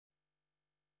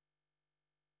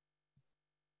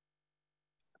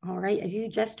All right, as you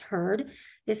just heard,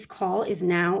 this call is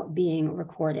now being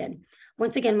recorded.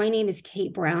 Once again, my name is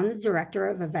Kate Brown, the Director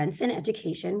of Events and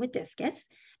Education with DISCUS,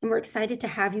 and we're excited to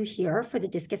have you here for the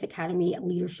DISCUS Academy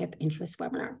Leadership Interest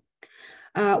webinar.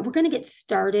 We're going to get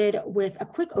started with a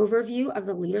quick overview of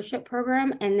the leadership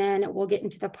program, and then we'll get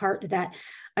into the part that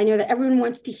I know that everyone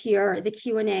wants to hear, the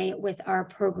Q&A with our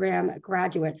program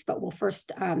graduates, but we'll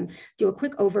first do a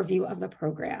quick overview of the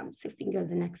program. So if we can go to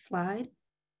the next slide.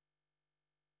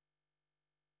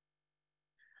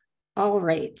 All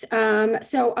right,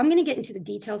 so I'm going to get into the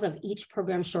details of each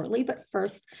program shortly, but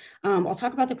first I'll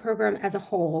talk about the program as a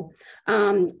whole.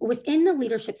 Within the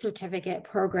Leadership Certificate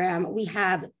program, we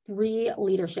have 3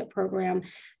 leadership programs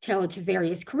tailored to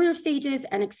various career stages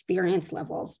and experience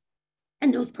levels.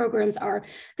 And those programs are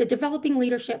the Developing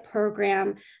Leadership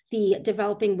Program, the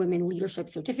Developing Women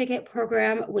Leadership Certificate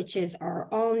Program, which is our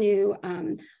all-new,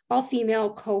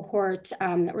 all-female cohort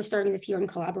that we're starting this year in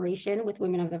collaboration with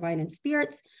Women of the Vine and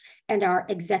Spirits, and our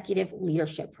Executive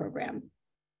Leadership Program.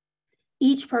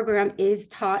 Each program is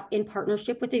taught in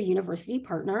partnership with a university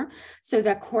partner. So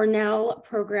the Cornell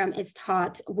program is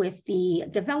taught with the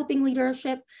Developing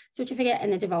Leadership Certificate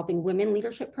and the Developing Women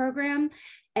Leadership Program.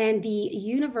 And the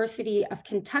University of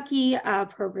Kentucky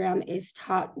program is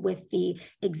taught with the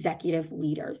Executive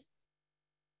Leaders.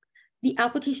 The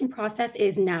application process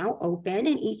is now open,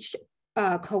 and each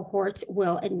cohort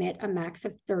will admit a max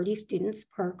of 30 students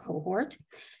per cohort.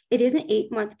 It is an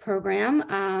 8-month program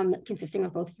consisting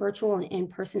of both virtual and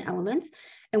in-person elements,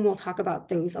 and we'll talk about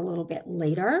those a little bit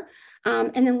later.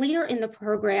 And then later in the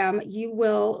program, you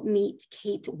will meet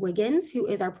Kate Wiggins, who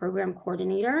is our program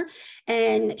coordinator,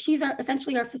 and she's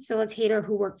essentially our facilitator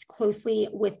who works closely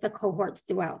with the cohorts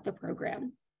throughout the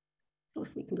program. So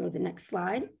if we can go to the next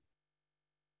slide.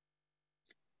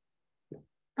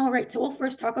 All right, so we'll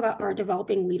first talk about our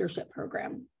Developing Leadership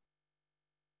Program.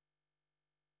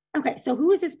 Okay, so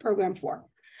who is this program for?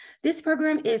 This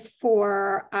program is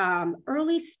for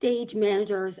early stage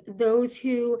managers, those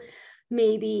who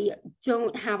maybe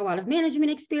don't have a lot of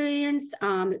management experience.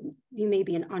 You may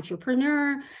be an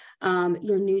entrepreneur,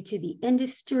 you're new to the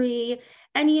industry.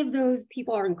 Any of those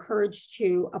people are encouraged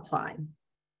to apply.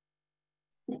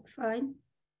 Next slide.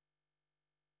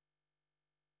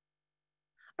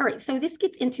 All right, so this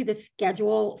gets into the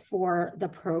schedule for the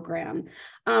program.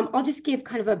 I'll just give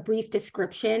kind of a brief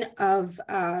description of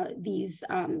these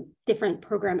different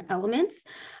program elements.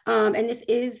 And this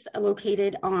is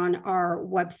located on our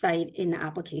website in the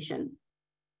application.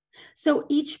 So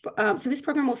this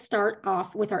program will start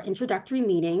off with our introductory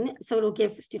meeting. So it'll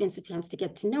give students a chance to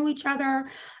get to know each other,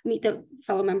 meet the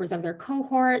fellow members of their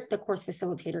cohort, the course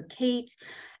facilitator, Kate.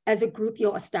 As a group,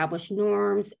 you'll establish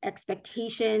norms,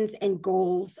 expectations, and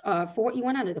goals for what you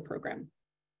want out of the program.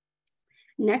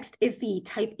 Next is the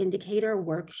type indicator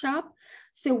workshop.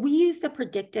 So we use the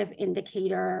predictive index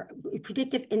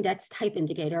type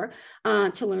indicator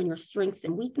to learn your strengths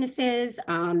and weaknesses.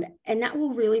 And that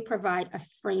will really provide a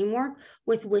framework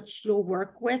with which you'll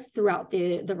work with throughout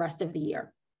the rest of the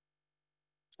year.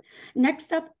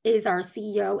 Next up is our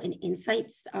CEO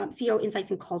Insights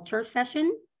and Culture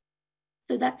session.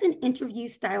 So that's an interview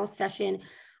style session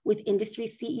with industry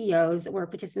CEOs where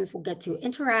participants will get to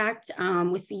interact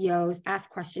with CEOs, ask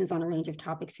questions on a range of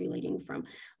topics relating from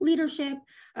leadership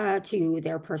to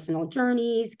their personal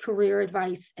journeys, career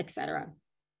advice, etc.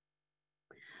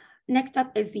 Next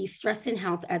up is the Stress and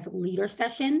Health as Leader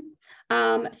session.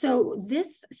 So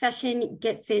this session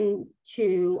gets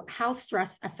into how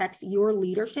stress affects your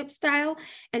leadership style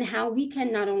and how we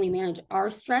can not only manage our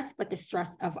stress, but the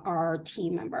stress of our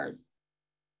team members.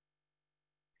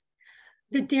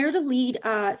 The Dare to Lead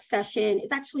session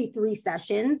is actually 3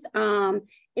 sessions. The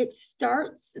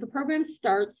program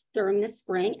starts during the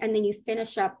spring, and then you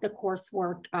finish up the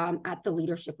coursework at the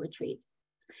leadership retreat.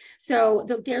 So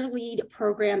the Dare to Lead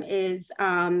program is,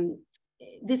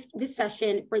 this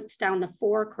session breaks down the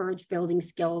 4 courage building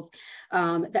skills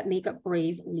that make up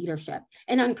brave leadership.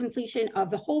 And on completion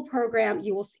of the whole program,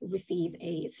 you will receive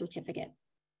a certificate.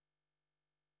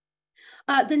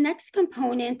 The next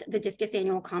component, the DISCUS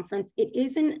Annual Conference, it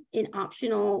is an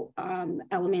optional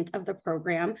element of the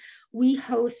program. We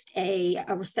host a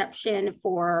reception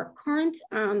for current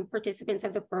participants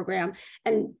of the program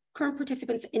and current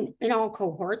participants in all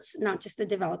cohorts, not just the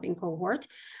developing cohort,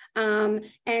 and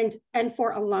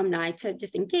for alumni to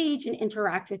just engage and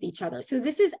interact with each other. So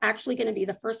this is actually going to be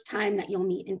the first time that you'll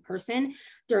meet in person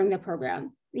during the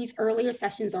program. These earlier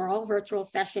sessions are all virtual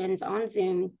sessions on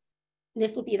Zoom.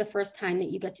 This will be the first time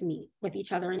that you get to meet with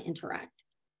each other and interact.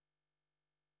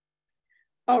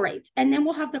 All right, and then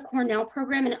we'll have the Cornell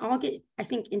program, and I'll get, I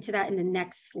think, into that in the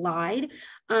next slide.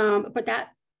 But that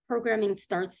programming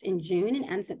starts in June and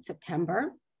ends in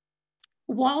September.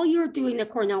 While you're doing the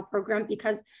Cornell program,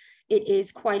 because it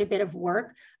is quite a bit of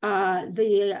work,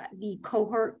 the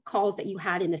cohort calls that you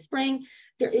had in the spring,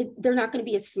 they're not going to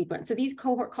be as frequent. So these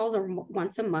cohort calls are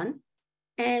once a month.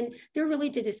 And they're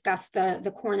really to discuss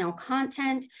the Cornell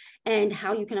content and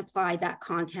how you can apply that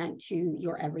content to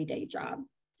your everyday job.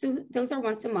 So those are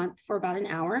once a month for about an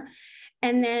hour.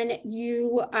 And then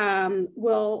you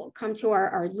will come to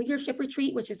our leadership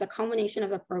retreat, which is a culmination of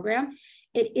the program.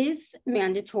 It is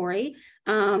mandatory.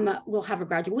 We'll have a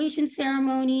graduation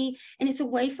ceremony, and it's a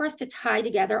way for us to tie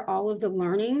together all of the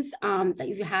learnings that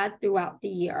you've had throughout the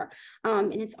year.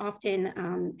 And it's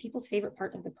often people's favorite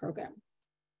part of the program.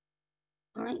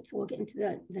 All right, so we'll get into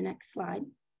the next slide.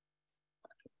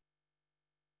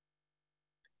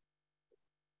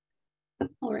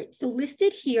 All right, so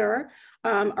listed here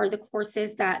are the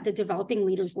courses that the developing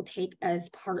leaders will take as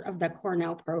part of the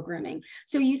Cornell programming.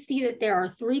 So you see that there are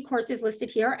 3 courses listed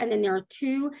here, and then there are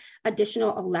 2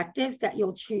 additional electives that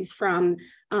you'll choose from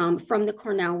the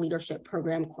Cornell Leadership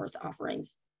Program course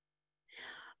offerings.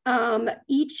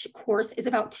 Each course is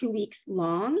about 2 weeks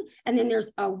long, and then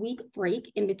there's a week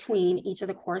break in between each of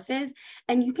the courses,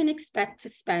 and you can expect to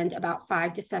spend about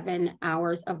 5 to 7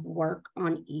 hours of work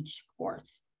on each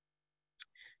course.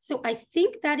 So I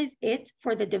think that is it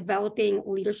for the Developing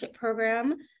Leadership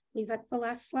Program. I believe that's the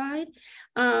last slide.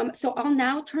 So I'll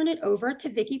now turn it over to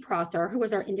Vicki Prosser, who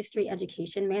is our Industry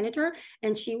Education Manager,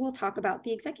 and she will talk about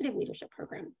the Executive Leadership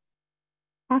Program.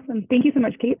 Awesome. Thank you so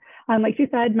much, Kate. Like she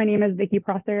said, my name is Vicki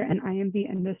Prosser, and I am the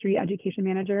Industry Education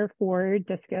Manager for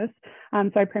DISCUS.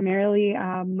 So I primarily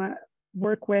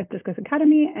work with DISCUS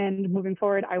Academy, and moving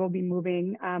forward, I will be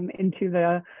moving into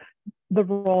the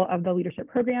role of the leadership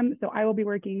program. So I will be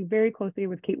working very closely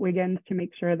with Kate Wiggins to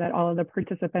make sure that all of the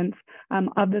participants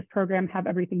of this program have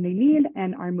everything they need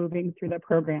and are moving through the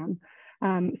program.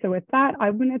 So with that,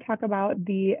 I'm going to talk about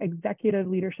the Executive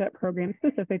Leadership Program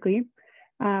specifically.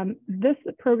 This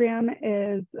program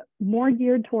is more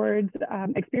geared towards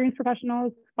experienced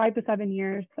professionals, 5 to 7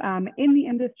 years in the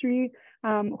industry,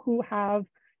 who have,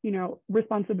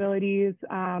 responsibilities,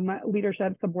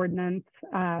 leadership, subordinates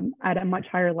at a much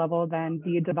higher level than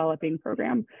the developing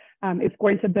program. It's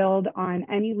going to build on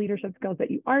any leadership skills that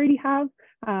you already have,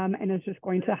 and it's just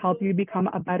going to help you become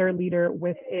a better leader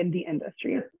within the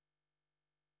industry.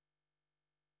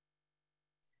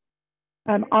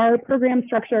 Our program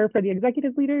structure for the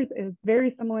executive leaders is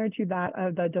very similar to that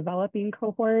of the developing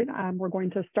cohort. We're going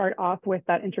to start off with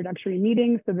that introductory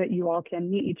meeting so that you all can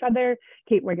meet each other,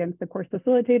 Kate Wiggins, the course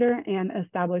facilitator, and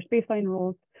establish baseline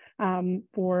rules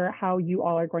for how you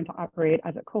all are going to operate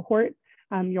as a cohort.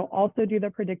 You'll also do the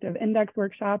predictive index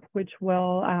workshop, which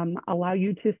will allow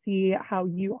you to see how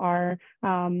you are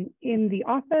in the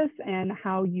office and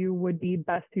how you would be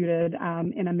best suited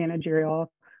in a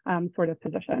managerial sort of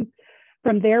position.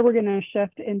 From there, we're going to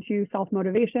shift into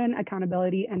self-motivation,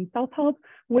 accountability, and self-help,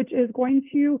 which is going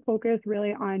to focus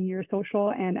really on your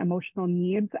social and emotional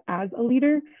needs as a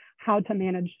leader, how to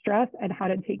manage stress, and how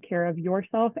to take care of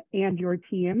yourself and your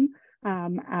team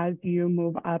as you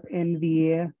move up in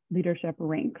the leadership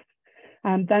ranks.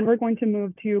 Then we're going to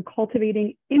move to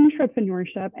cultivating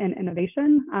intrapreneurship and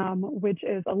innovation, which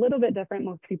is a little bit different.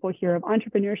 Most people hear of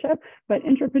entrepreneurship, but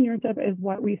intrapreneurship is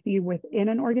what we see within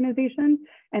an organization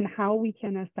and how we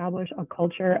can establish a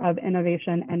culture of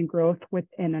innovation and growth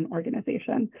within an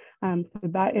organization. So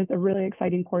that is a really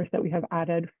exciting course that we have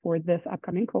added for this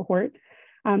upcoming cohort.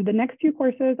 The next 2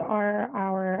 courses are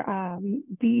our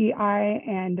DEI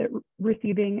and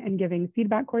receiving and giving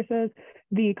feedback courses.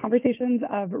 The Conversations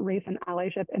of Race and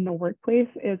Allyship in the Workplace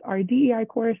is our DEI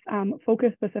course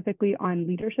focused specifically on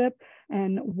leadership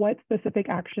and what specific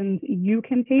actions you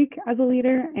can take as a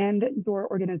leader and your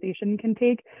organization can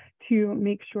take to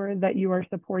make sure that you are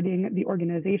supporting the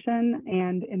organization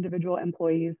and individual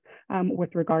employees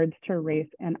with regards to race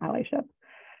and allyship.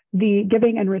 The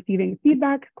Giving and Receiving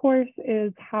Feedback course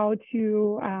is how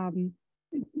to,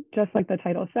 just like the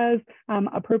title says,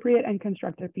 appropriate and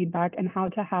constructive feedback and how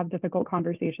to have difficult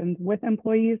conversations with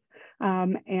employees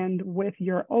and with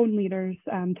your own leaders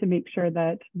to make sure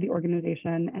that the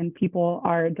organization and people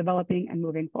are developing and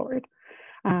moving forward.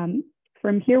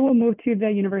 From here, we'll move to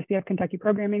the University of Kentucky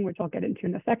programming, which I'll get into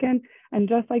in a second. And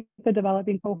just like the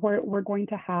developing cohort, we're going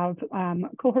to have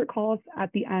cohort calls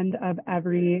at the end of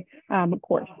every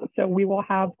course. So we will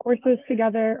have courses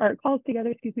together, or calls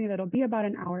together, excuse me, that'll be about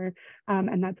an hour.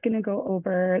 And that's going to go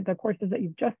over the courses that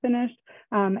you've just finished.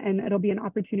 And it'll be an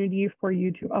opportunity for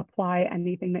you to apply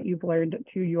anything that you've learned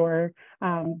to your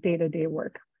day-to-day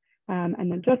work.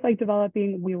 And then just like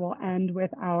developing, we will end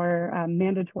with our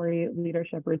mandatory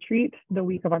leadership retreat the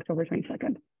week of October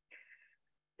 22nd.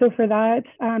 So for that,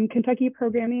 Kentucky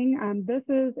programming, this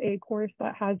is a course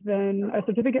that has been, a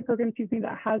certificate program, excuse me,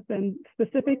 that has been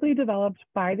specifically developed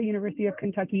by the University of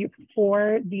Kentucky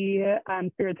for the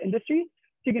spirits industry.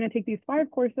 So you're going to take these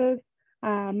 5 courses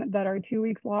that are 2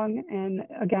 weeks long, and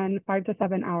again, 5 to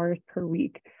 7 hours per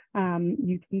week.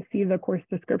 You can see the course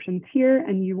descriptions here,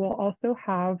 and you will also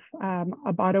have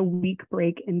about a week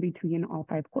break in between all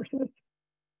 5 courses.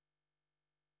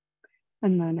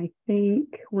 And then I think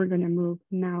we're going to move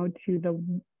now to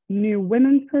the new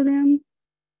women's program.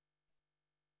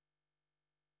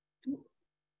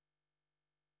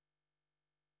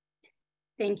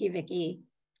 Thank you, Vicki.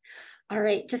 All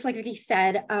right, just like Vicki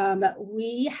said,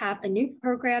 we have a new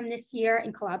program this year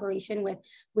in collaboration with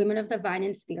Women of the Vine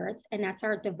and Spirits, and that's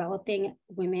our Developing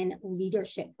Women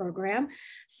Leadership Program.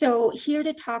 So here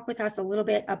to talk with us a little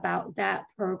bit about that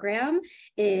program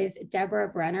is Deborah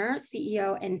Brenner,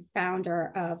 CEO and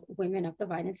founder of Women of the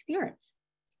Vine and Spirits.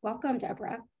 Welcome,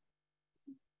 Deborah.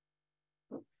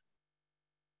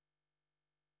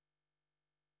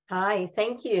 Hi,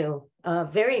 thank you.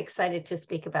 Very excited to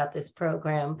speak about this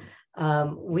program.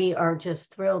 We are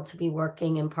just thrilled to be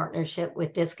working in partnership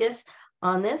with DISCUS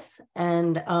on this.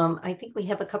 And I think we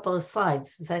have a couple of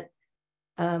slides. Is that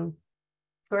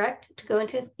correct to go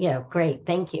into? Yeah, great.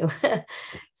 Thank you.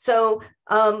 So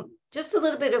just a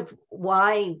little bit of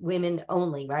why women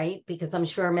only, right? Because I'm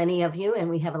sure many of you, and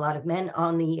we have a lot of men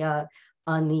on the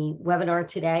webinar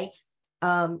today.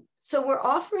 So we're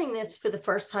offering this for the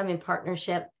first time in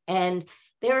partnership, and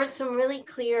there are some really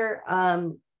clear,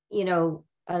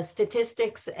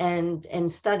 statistics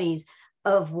and studies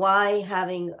of why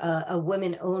having a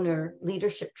women owner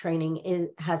leadership training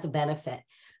has a benefit.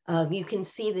 You can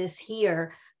see this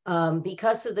here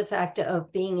because of the fact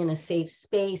of being in a safe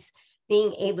space,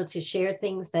 being able to share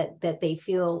things that they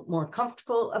feel more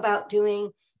comfortable about doing.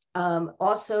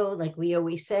 Also, like we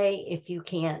always say, if you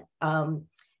can't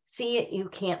see it, you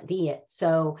can't be it.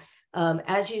 So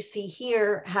as you see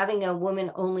here, having a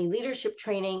woman-only leadership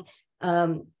training,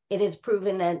 it is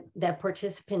proven that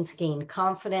participants gain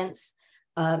confidence.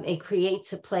 It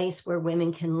creates a place where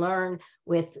women can learn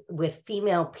with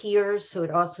female peers. So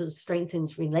it also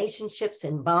strengthens relationships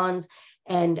and bonds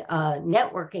and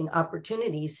networking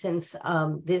opportunities, since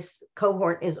this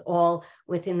cohort is all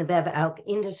within the Bev-Alc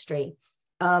industry.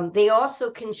 They also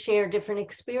can share different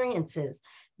experiences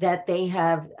that they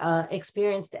have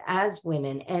experienced as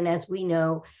women. And as we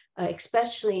know,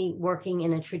 especially working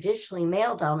in a traditionally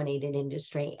male-dominated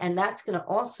industry, and that's going to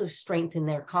also strengthen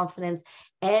their confidence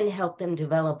and help them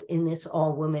develop in this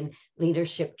all-women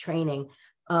leadership training.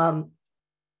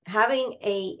 Having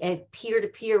a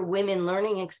peer-to-peer women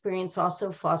learning experience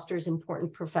also fosters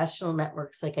important professional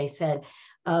networks. Like I said,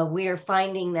 we are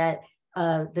finding that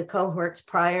the cohorts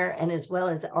prior, and as well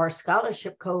as our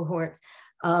scholarship cohorts,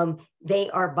 they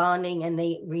are bonding and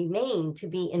they remain to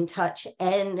be in touch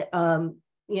and,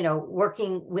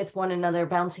 working with one another,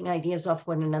 bouncing ideas off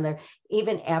one another,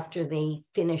 even after they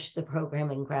finish the program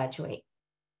and graduate.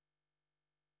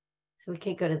 So we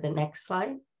could go to the next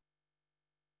slide.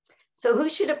 So who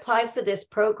should apply for this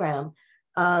program?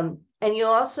 And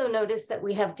you'll also notice that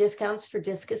we have discounts for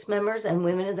DISCUS members and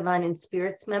Women of the Vine and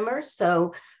Spirits members.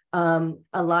 So a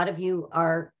lot of you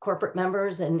are corporate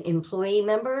members and employee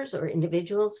members or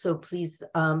individuals, so please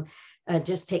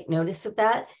just take notice of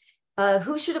that.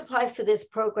 Who should apply for this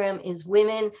program is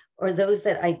women or those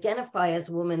that identify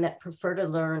as women that prefer to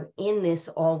learn in this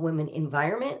all-women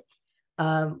environment,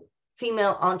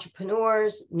 female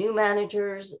entrepreneurs, new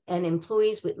managers, and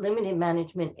employees with limited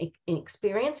management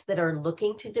experience that are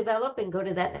looking to develop and go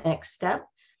to that next step.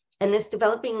 And this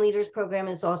Developing Leaders program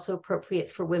is also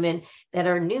appropriate for women that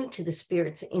are new to the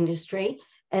spirits industry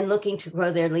and looking to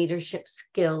grow their leadership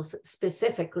skills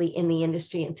specifically in the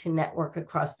industry and to network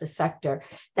across the sector.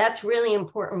 That's really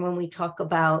important when we talk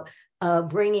about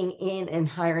bringing in and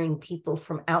hiring people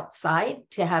from outside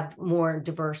to have more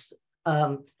diverse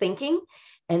thinking.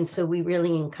 And so we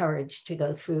really encourage to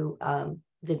go through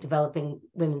the Developing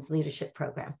Women's Leadership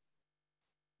program.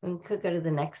 We could go to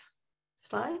the next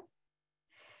slide.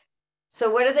 So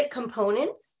what are the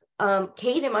components?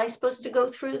 Kate, am I supposed to go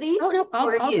through these? Oh, no, I'll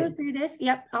go through this.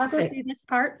 Yep, I'll go through this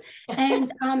part.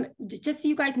 And just so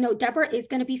you guys know, Deborah is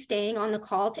going to be staying on the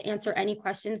call to answer any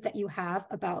questions that you have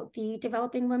about the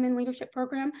Developing Women Leadership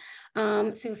Program.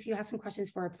 So if you have some questions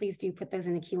for her, please do put those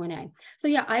in the Q&A. So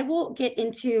yeah, I will get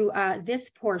into this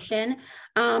portion.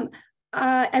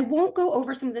 I won't go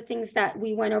over some of the things that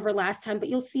we went over last time, but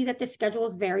you'll see that the schedule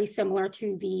is very similar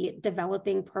to the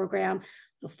developing program.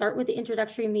 You'll start with the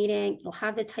introductory meeting. You'll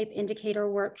have the type indicator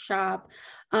workshop.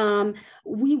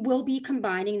 We will be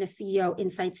combining the CEO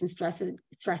insights and stress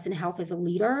and health as a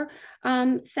leader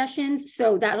sessions.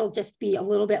 So that'll just be a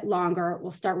little bit longer.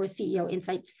 We'll start with CEO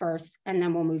insights first, and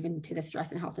then we'll move into the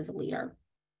stress and health as a leader.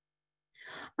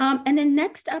 And then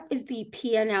next up is the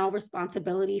P&L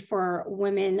responsibility for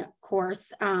women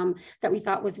course that we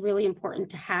thought was really important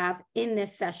to have in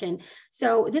this session.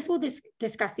 So this will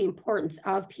discuss the importance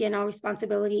of P&L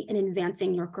responsibility in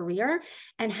advancing your career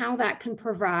and how that can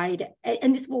provide,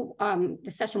 and this will,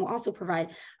 the session will also provide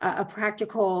a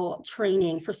practical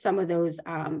training for some of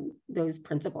those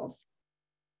principles.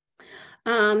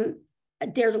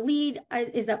 Dare to Lead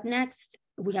is up next.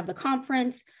 We have the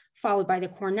conference, followed by the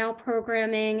Cornell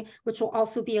programming, which will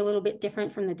also be a little bit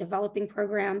different from the developing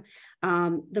program,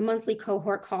 the monthly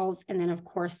cohort calls, and then of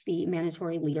course the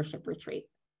mandatory leadership retreat.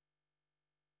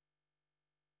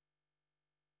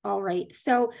 All right,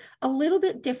 so a little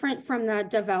bit different from the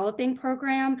developing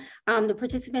program. The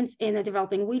participants in the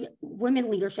Developing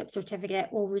Women Leadership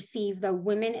Certificate will receive the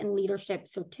Women in Leadership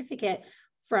Certificate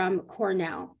from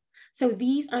Cornell. So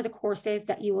these are the courses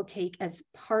that you will take as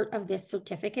part of this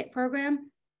certificate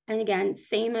program. And again,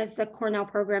 same as the Cornell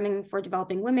programming for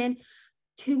developing women,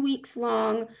 2 weeks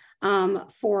long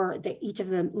for each of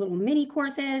the little mini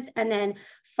courses, and then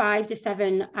 5 to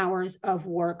 7 hours of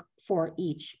work for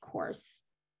each course.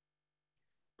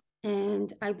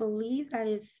 And I believe that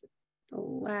is the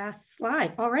last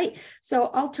slide. All right, so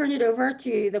I'll turn it over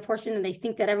to the portion that I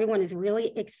think that everyone is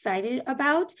really excited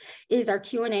about, is our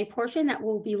Q&A portion that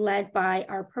will be led by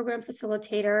our program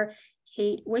facilitator,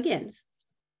 Kate Wiggins.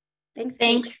 Thanks.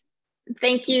 Thanks.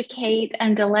 Thank you, Kate.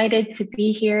 I'm delighted to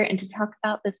be here and to talk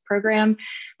about this program.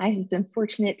 I have been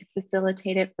fortunate to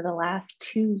facilitate it for the last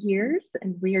 2 years,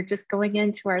 and we are just going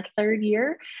into our 3rd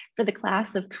year for the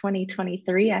class of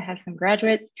 2023. I have some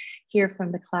graduates here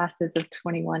from the classes of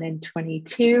 21 and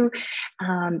 22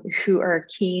 who are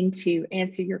keen to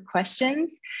answer your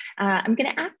questions. I'm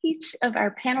going to ask each of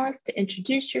our panelists to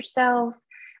introduce yourselves.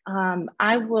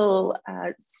 I will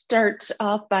start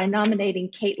off by nominating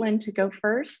Caitlin to go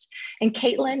first. And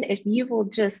Caitlin, if you will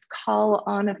just call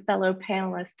on a fellow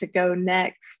panelist to go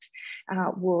next,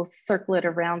 we'll circle it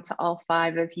around to all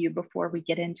 5 of you before we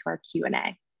get into our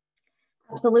Q&A.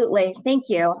 Absolutely, thank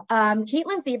you.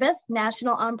 Caitlin Zebus,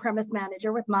 National On-Premise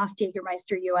Manager with Moss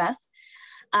Jägermeister US.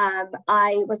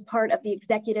 I was part of the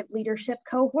executive leadership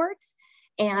cohort,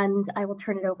 and I will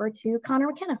turn it over to Connor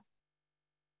McKenna.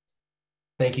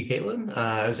 Thank you, Caitlin.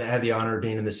 I had the honor of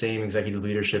being in the same executive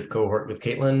leadership cohort with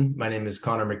Caitlin. My name is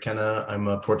Connor McKenna. I'm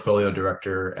a portfolio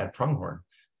director at Pronghorn,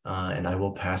 and I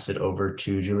will pass it over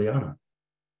to Juliana.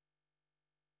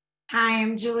 Hi,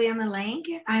 I'm Juliana Lang.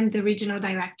 I'm the regional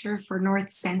director for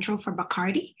North Central for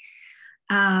Bacardi.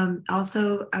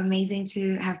 Also amazing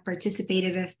to have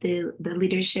participated of the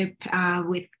leadership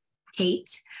with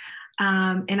Kate,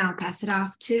 and I'll pass it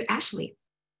off to Ashley.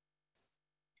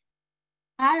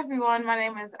 Hi, everyone. My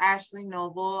name is Ashley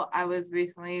Noble. I was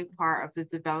recently part of the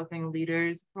Developing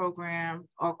Leaders program,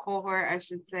 or cohort, I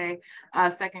should say,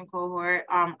 2nd cohort.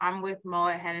 I'm with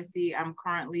Moet Hennessy. I'm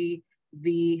currently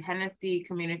the Hennessy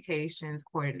Communications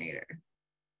Coordinator.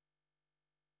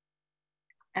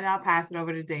 And I'll pass it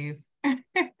over to Dave.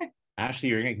 Ashley,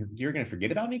 you're gonna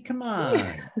forget about me? Come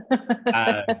on.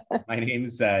 My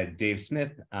name's Dave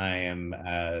Smith. I am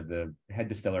the head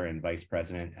distiller and vice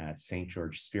president at St.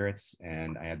 George Spirits,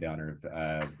 and I had the honor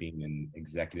of being an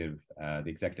the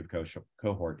executive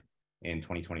cohort in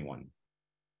 2021.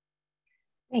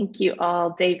 Thank you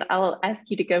all. Dave, I'll ask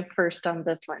you to go first on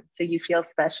this one so you feel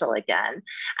special again.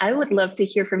 I would love to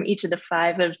hear from each of the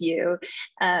 5 of you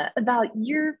about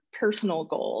your personal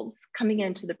goals coming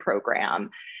into the program.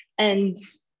 And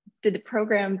did the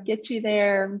program get you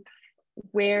there?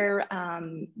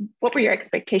 What were your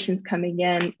expectations coming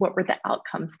in? What were the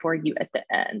outcomes for you at the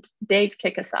end? Dave,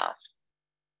 kick us off.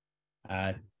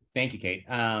 Thank you, Kate.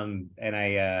 And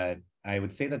I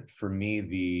would say that for me,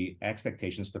 the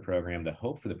expectations for the program, the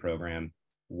hope for the program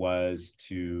was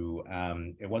to,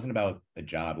 it wasn't about a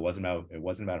job. It wasn't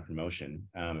about a promotion.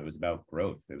 It was about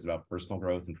growth. It was about personal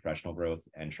growth and professional growth,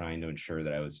 and trying to ensure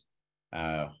that I was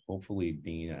hopefully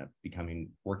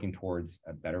working towards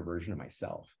a better version of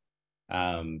myself.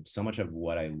 So much of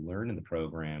what I learned in the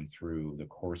program through the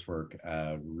coursework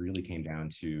really came down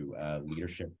to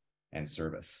leadership and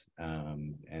service.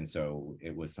 And so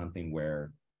it was something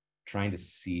where trying to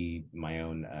see my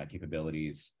own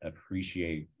capabilities,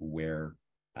 appreciate where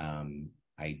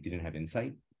I didn't have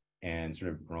insight, and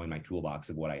sort of growing my toolbox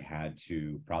of what I had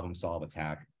to problem solve,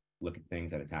 attack, look at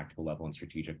things at a tactical level and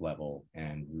strategic level,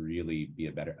 and really be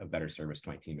a better service to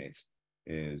my teammates.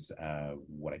 is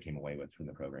what I came away with from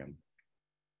the program.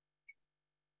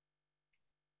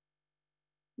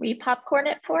 Will you popcorn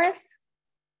it for us?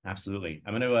 Absolutely.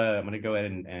 I'm gonna go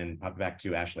ahead and pop it back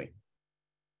to Ashley.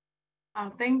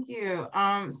 Thank you.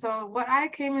 So what I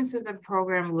came into the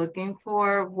program looking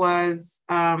for was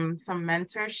some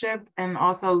mentorship, and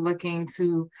also looking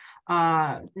to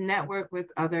network with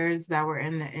others that were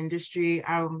in the industry.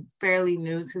 I'm fairly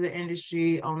new to the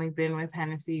industry, only been with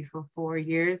Hennessy for 4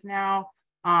 years now.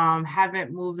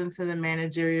 Haven't moved into the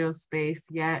managerial space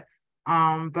yet.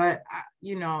 But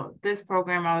you know, this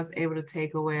program, I was able to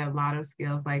take away a lot of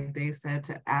skills, like Dave said,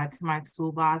 to add to my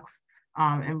toolbox.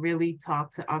 And really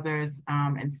talk to others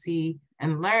and see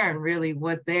and learn really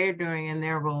what they're doing in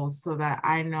their roles, so that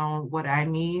I know what I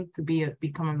need to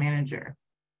become a manager.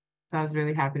 So I was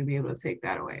really happy to be able to take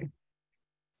that away.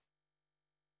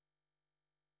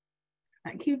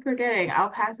 I keep forgetting. I'll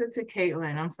pass it to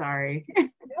Caitlin. I'm sorry.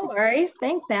 No worries.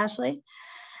 Thanks, Ashley.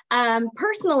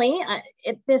 Personally,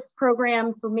 this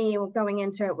program for me, going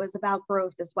into it, was about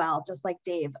growth as well, just like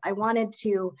Dave. I wanted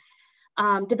to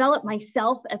develop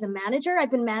myself as a manager. I've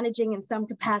been managing in some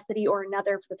capacity or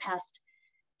another for the past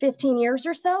 15 years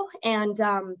or so. And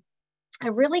I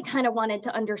really kind of wanted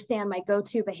to understand my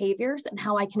go-to behaviors and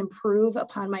how I can improve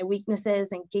upon my weaknesses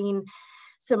and gain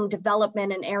some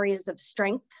development in areas of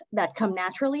strength that come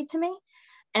naturally to me.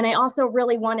 And I also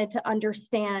really wanted to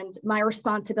understand my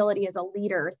responsibility as a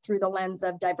leader through the lens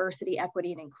of diversity,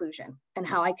 equity, and inclusion, and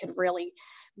how I could really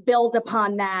build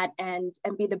upon that and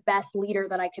be the best leader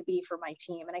that I could be for my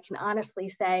team. And I can honestly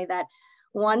say that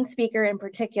one speaker in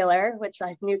particular, which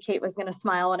I knew Kate was going to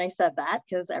smile when I said that,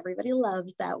 because everybody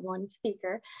loves that one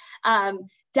speaker,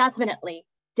 definitely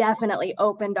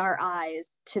opened our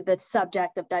eyes to the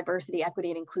subject of diversity,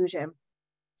 equity, and inclusion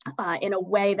in a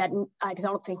way that I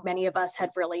don't think many of us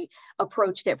had really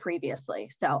approached it previously.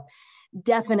 So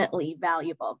definitely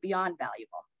valuable, beyond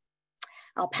valuable.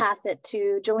 I'll pass it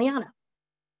to Juliana.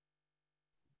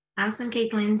 Awesome,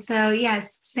 Caitlin. So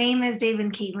yes, same as Dave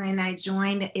and Caitlin, I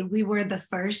joined, we were the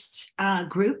first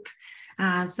group.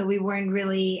 So we weren't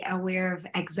really aware of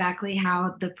exactly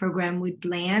how the program would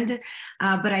land,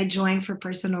 but I joined for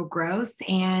personal growth,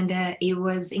 and it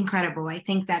was incredible. I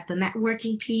think that the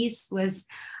networking piece was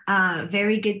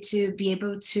very good, to be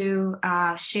able to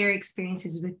share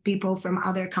experiences with people from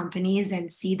other companies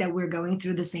and see that we're going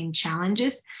through the same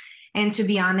challenges. And to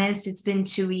be honest, it's been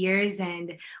 2 years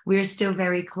and we're still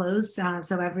very close.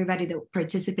 So everybody that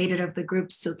participated of the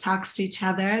group still talks to each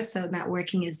other. So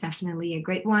networking is definitely a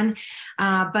great one.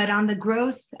 But on the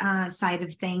growth side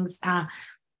of things,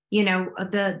 you know,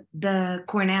 the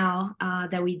Cornell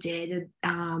that we did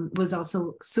was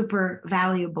also super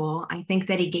valuable. I think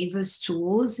that it gave us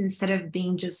tools instead of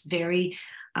being just very,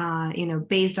 you know,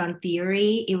 based on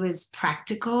theory. It was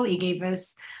practical. It gave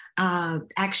us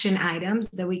action items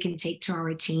that we can take to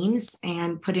our teams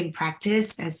and put in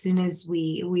practice. As soon as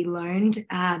we learned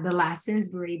the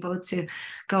lessons, we were able to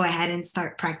go ahead and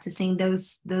start practicing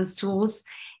those tools.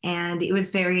 And it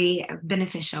was very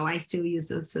beneficial. I still use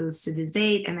those tools to this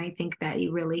date. And I think that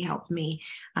it really helped me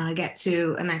get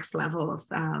to a next level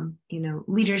of, you know,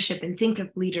 leadership, and think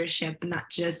of leadership not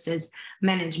just as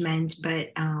management,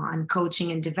 but on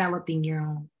coaching and developing your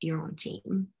own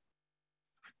team.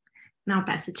 And I'll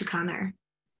pass it to Connor.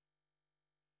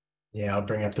 Yeah, I'll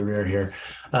bring up the rear here.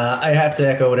 I have to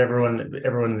echo what everyone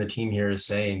in the team here is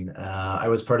saying. I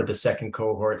was part of the second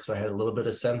cohort, so I had a little bit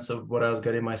of sense of what I was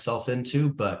getting myself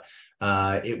into, but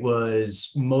it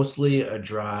was mostly a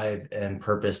drive and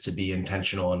purpose to be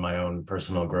intentional in my own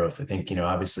personal growth. I think, you know,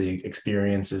 obviously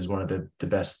experience is one of the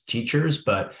best teachers,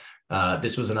 but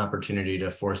this was an opportunity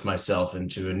to force myself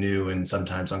into a new and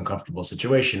sometimes uncomfortable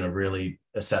situation of really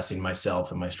assessing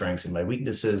myself and my strengths and my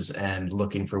weaknesses, and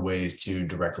looking for ways to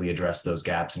directly address those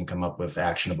gaps and come up with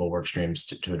actionable work streams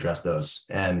to address those.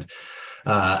 And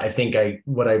I think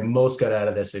what I most got out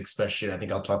of this, especially, I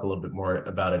think I'll talk a little bit more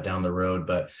about it down the road,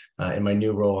 but in my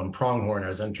new role in Pronghorn, I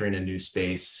was entering a new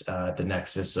space at the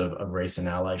nexus of race and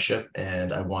allyship.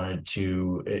 And I wanted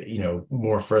to, you know,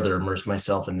 more further immerse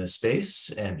myself in this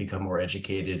space and become more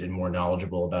educated and more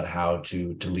knowledgeable about how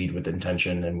to lead with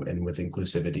intention and with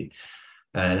inclusivity.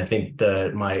 And I think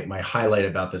my highlight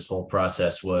about this whole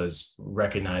process was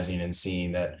recognizing and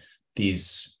seeing that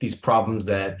these problems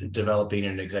that developing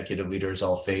and executive leaders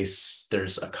all face,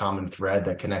 there's a common thread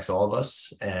that connects all of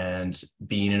us, and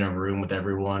being in a room with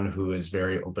everyone who is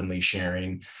very openly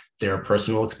sharing their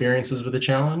personal experiences with the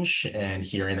challenge, and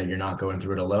hearing that you're not going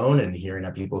through it alone, and hearing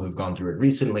that people who've gone through it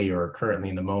recently or are currently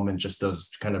in the moment, just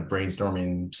those kind of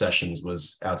brainstorming sessions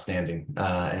was outstanding.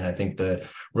 And I think the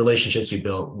relationships we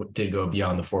built did go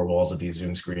beyond the four walls of these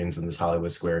Zoom screens in this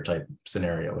Hollywood Square type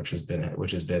scenario, which has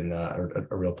been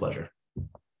a real pleasure.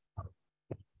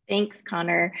 Thanks,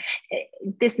 Connor.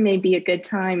 This may be a good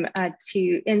time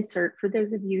to insert, for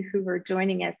those of you who are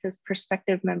joining us as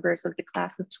prospective members of the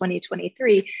class of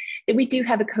 2023, that we do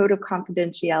have a code of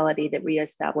confidentiality that we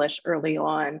establish early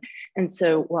on. And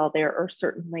so while there are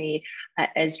certainly,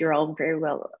 as you're all very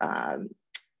well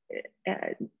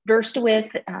versed with,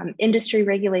 industry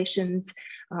regulations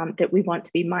that we want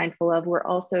to be mindful of, we're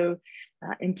also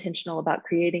intentional about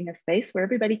creating a space where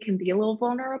everybody can be a little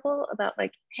vulnerable about,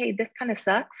 like, hey, this kind of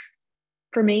sucks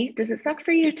for me. Does it suck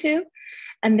for you too?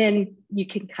 And then you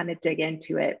can kind of dig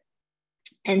into it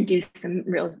and do some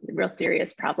real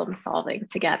serious problem solving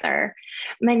together.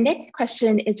 My next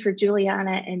question is for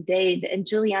Juliana and Dave. And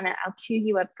Juliana, I'll cue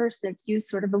you up first, since you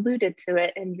sort of alluded to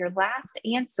it in your last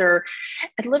answer.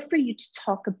 I'd love for you to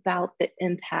talk about the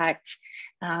impact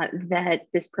that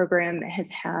this program has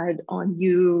had on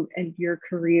you and your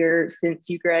career since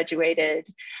you graduated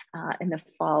in the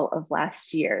fall of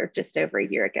last year, just over a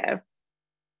year ago.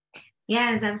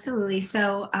 Yes, absolutely.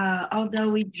 So although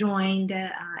we joined,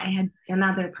 I had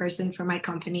another person from my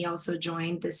company also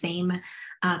joined the same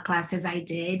class as I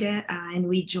did, and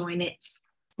we joined it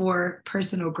for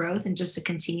personal growth and just to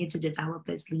continue to develop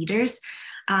as leaders.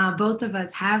 Both of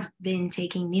us have been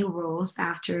taking new roles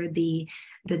after the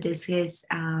DISCUS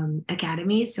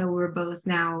Academy. So we're both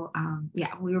now,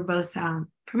 we were both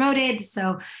promoted.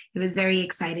 So it was very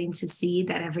exciting to see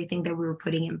that everything that we were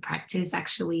putting in practice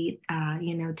actually,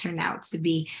 turned out to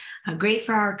be great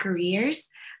for our careers.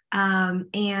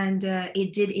 And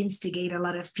it did instigate a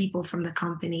lot of people from the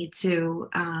company to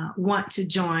want to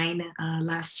join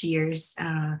last year's,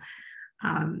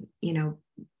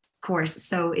 course.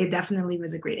 So it definitely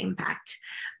was a great impact.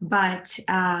 But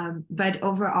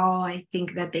overall, I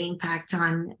think that the impact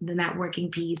on the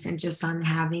networking piece and just on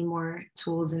having more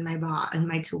tools in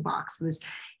my toolbox was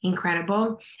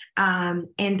incredible. And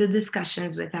the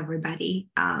discussions with everybody,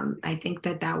 I think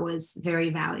that was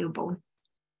very valuable.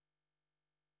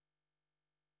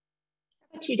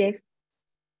 How about you, Dave?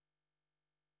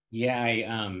 Yeah,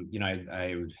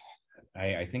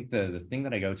 I think the thing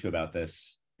that I go to about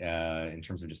this, in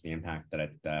terms of just the impact that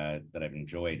I've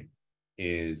enjoyed,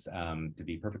 is, to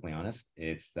be perfectly honest,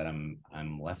 it's that I'm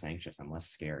less anxious, I'm less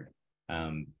scared.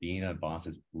 Being a boss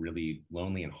is really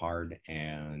lonely and hard,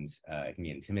 and it can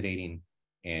be intimidating.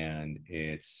 And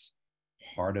it's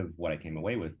part of what I came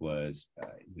away with was,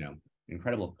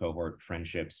 incredible cohort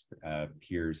friendships,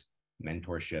 peers,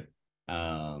 mentorship,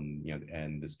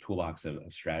 and this toolbox of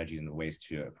strategies and ways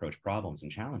to approach problems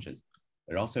and challenges.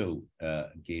 It also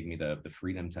gave me the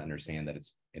freedom to understand that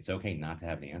it's okay not to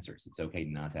have the answers. It's okay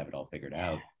not to have it all figured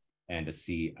out, and to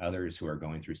see others who are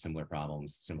going through similar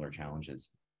problems, similar challenges,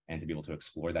 and to be able to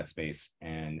explore that space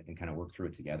and kind of work through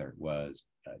it together was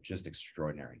just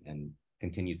extraordinary, and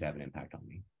continues to have an impact on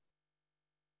me.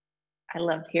 I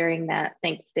love hearing that.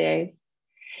 Thanks, Dave.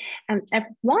 I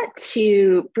want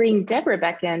to bring Deborah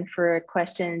back in for a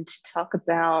question to talk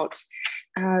about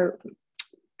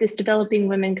this Developing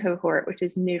Women cohort, which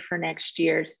is new for next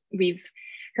year. We've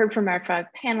heard from our 5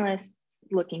 panelists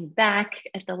looking back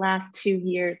at the last 2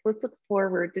 years. Let's look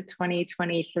forward to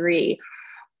 2023.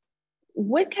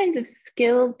 What kinds of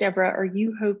skills, Deborah, are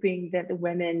you hoping that the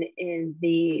women in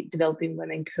the Developing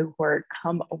Women cohort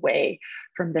come away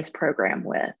from this program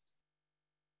with?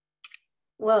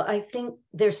 Well, I think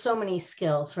there's so many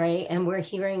skills, right? And we're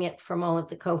hearing it from all of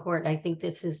the cohort. I think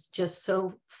this is just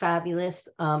so fabulous.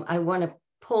 I want to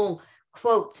pull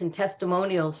quotes and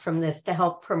testimonials from this to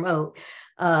help promote,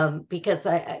 because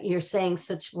you're saying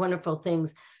such wonderful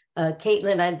things.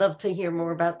 Caitlin, I'd love to hear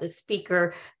more about the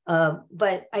speaker,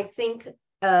 but I think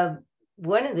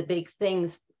one of the big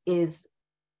things is,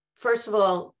 first of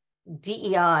all,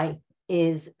 DEI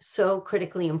is so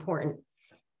critically important.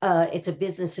 It's a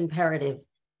business imperative.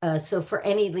 So for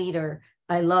any leader,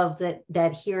 I love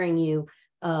that hearing you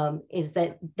is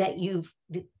that you've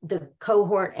the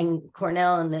cohort and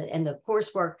Cornell and the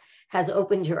coursework has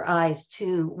opened your eyes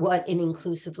to what an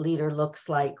inclusive leader looks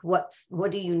like. What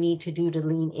do you need to do to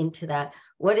lean into that?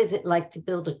 What is it like to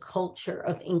build a culture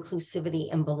of inclusivity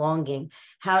and belonging?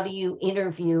 How do you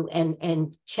interview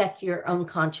and check your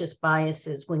unconscious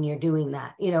biases when you're doing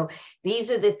that? These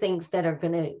are the things that are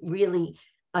going to really,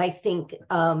 I think,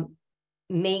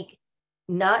 make,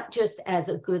 not just as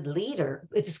a good leader,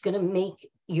 it's going to make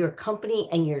your company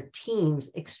and your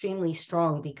teams extremely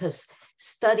strong, because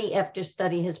study after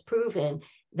study has proven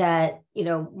that,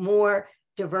 more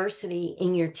diversity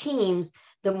in your teams,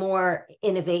 the more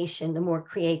innovation, the more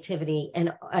creativity,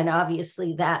 and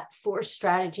obviously that force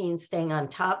strategy and staying on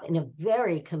top in a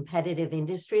very competitive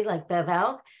industry like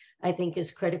BevAlc, I think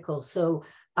is critical. So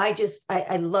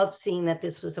I love seeing that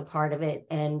this was a part of it.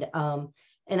 And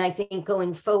I think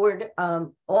going forward,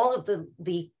 all of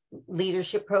the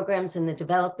leadership programs and the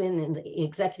development and the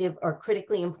executive are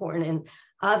critically important. And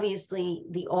obviously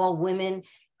the all women,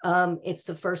 it's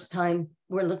the first time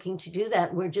we're looking to do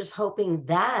that. We're just hoping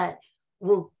that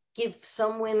will give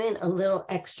some women a little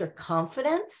extra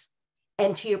confidence.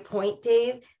 And to your point,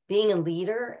 Dave, being a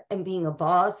leader and being a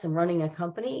boss and running a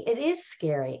company, it is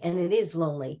scary and it is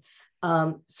lonely.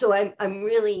 So I'm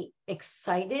really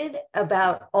excited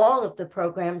about all of the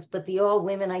programs, but the all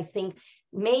women, I think,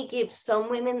 may give some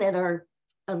women that are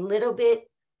a little bit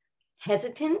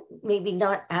hesitant, maybe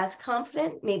not as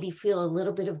confident, maybe feel a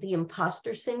little bit of the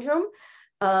imposter syndrome,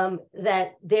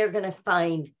 that they're going to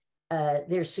find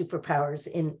their superpowers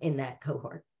in that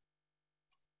cohort.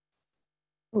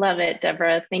 Love it,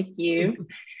 Deborah. Thank you.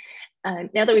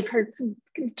 Now that we've heard some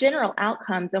general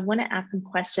outcomes, I want to ask some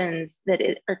questions that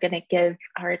are going to give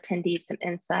our attendees some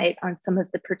insight on some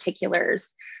of the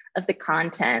particulars of the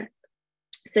content.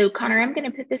 So Connor, I'm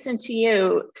going to put this into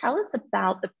you. Tell us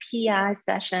about the PI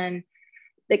session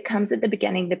that comes at the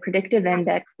beginning, the predictive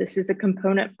index. This is a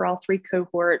component for all 3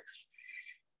 cohorts.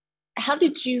 How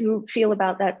did you feel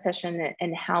about that session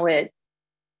and how it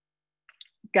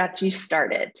got you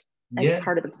started as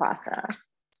part of the process?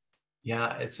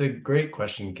 Yeah, it's a great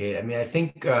question, Kate. I mean, I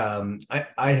think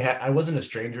I wasn't a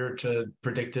stranger to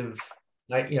predictive,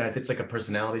 if it's like a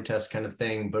personality test kind of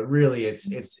thing, but really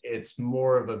it's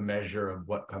more of a measure of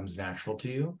what comes natural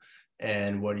to you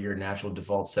and what are your natural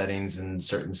default settings in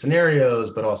certain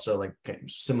scenarios, but also like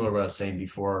similar to what I was saying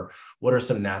before, what are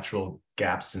some natural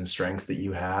gaps and strengths that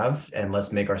you have? And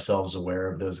let's make ourselves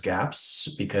aware of those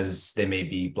gaps because they may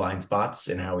be blind spots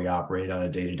in how we operate on a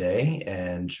day-to-day.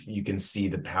 And you can see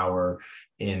the power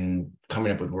in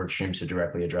coming up with work streams to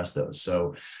directly address those.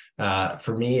 So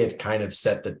for me, it kind of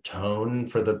set the tone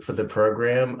for the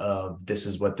program of this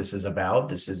is what this is about.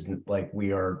 This is like,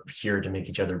 we are here to make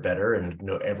each other better, and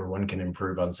everyone can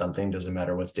improve on something. Doesn't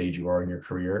matter what stage you are in your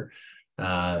career.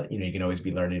 You can always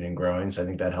be learning and growing. So I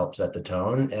think that helps set the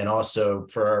tone. And also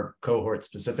for our cohort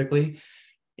specifically,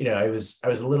 I was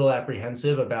a little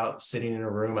apprehensive about sitting in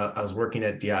a room. I was working for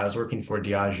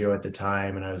Diageo at the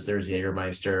time, and there's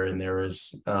Jägermeister, and there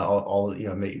was all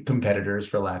competitors,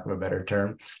 for lack of a better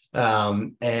term.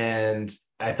 And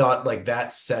I thought like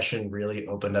that session really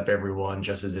opened up everyone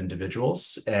just as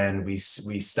individuals, and we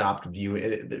stopped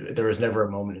viewing. There was never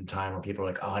a moment in time where people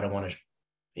were like, oh, I don't want to.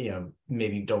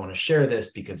 Maybe don't want to share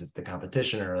this because it's the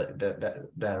competition or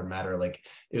that matter. Like,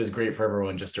 it was great for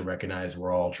everyone just to recognize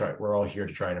we're all here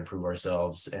to try and improve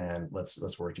ourselves, and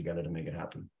let's work together to make it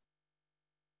happen.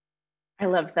 I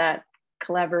love that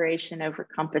collaboration over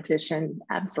competition,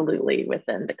 absolutely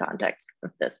within the context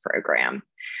of this program.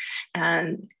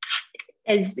 And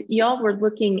as y'all were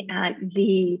looking at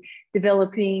the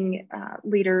developing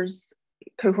leaders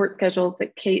cohort schedules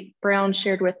that Kate Brown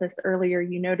shared with us earlier,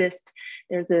 you noticed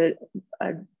there's a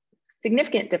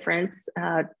significant difference,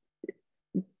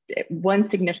 one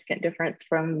significant difference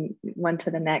from one to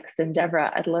the next. And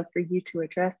Deborah, I'd love for you to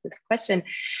address this question.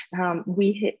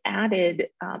 We had added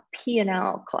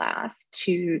P&L class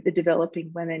to the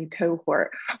Developing Women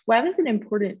cohort. Why was it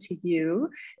important to you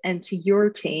and to your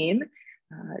team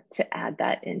to add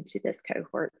that into this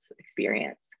cohort's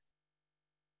experience?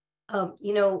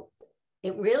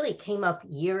 It really came up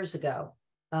years ago.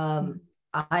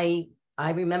 I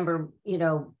remember,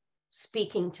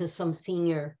 speaking to some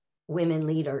senior women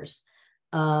leaders,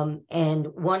 and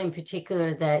one in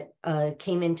particular that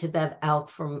came into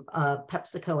BevAlc from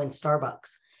PepsiCo and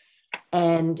Starbucks.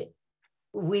 And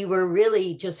we were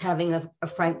really just having a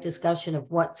frank discussion of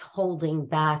what's holding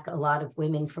back a lot of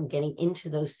women from getting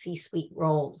into those C-suite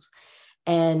roles.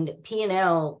 And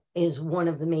P&L is one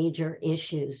of the major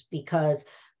issues because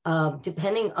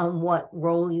depending on what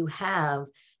role you have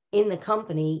in the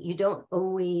company, you don't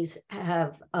always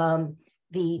have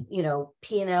the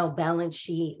P&L balance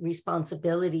sheet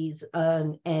responsibilities,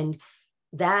 and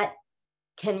that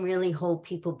can really hold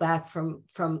people back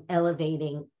from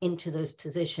elevating into those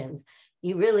positions.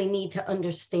 You really need to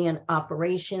understand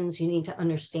operations. You need to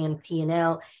understand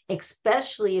P&L,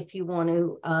 especially if you want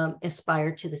to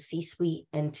aspire to the C-suite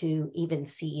and to even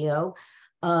CEO.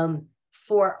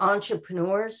 For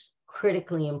entrepreneurs,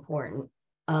 critically important.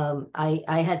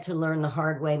 I had to learn the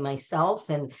hard way myself.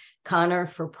 And Connor,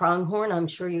 for Pronghorn, I'm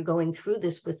sure you're going through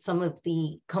this with some of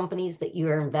the companies that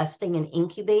you're investing and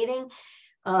incubating.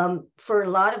 For a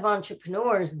lot of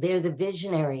entrepreneurs, they're the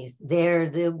visionaries. They're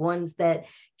the ones that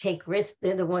take risks.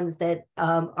 They're the ones that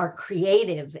are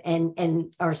creative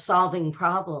and are solving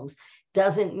problems.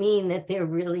 Doesn't mean that they're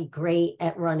really great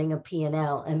at running a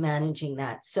P&L and managing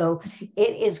that. So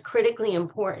it is critically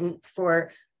important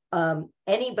for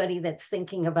anybody that's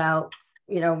thinking about,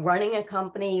 running a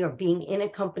company or being in a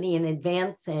company and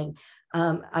advancing.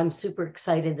 I'm super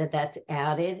excited that that's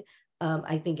added.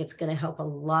 I think it's going to help a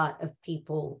lot of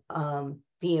people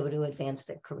be able to advance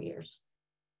their careers.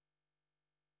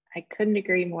 I couldn't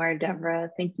agree more,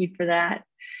 Deborah. Thank you for that.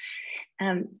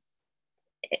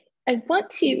 I want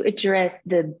to address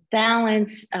the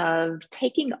balance of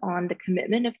taking on the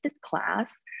commitment of this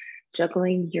class,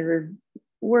 juggling your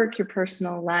work, your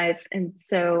personal life. And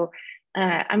so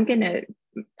I'm going to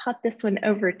pop this one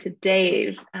over to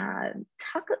Dave.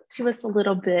 Talk to us a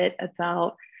little bit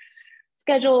about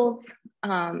schedules,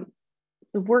 the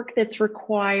work that's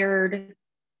required.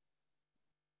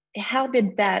 How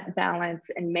did that balance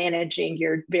and managing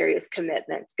your various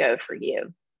commitments go for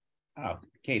you? Oh,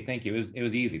 Kate, thank you. It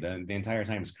was easy. The entire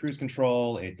time was cruise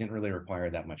control. It didn't really require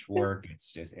that much work.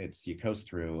 It's you coast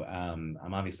through. I'm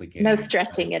obviously kidding. No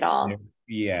stretching at all.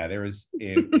 There was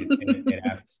it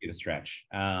asks you to stretch.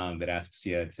 It asks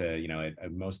you to,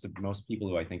 most people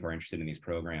who I think are interested in these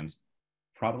programs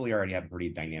probably already have a pretty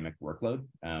dynamic workload.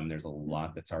 There's a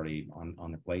lot that's already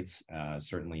on the plates.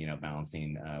 Certainly,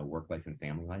 balancing work life and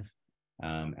family life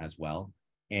as well.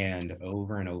 And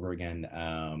over again,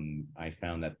 I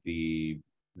found that the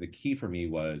key for me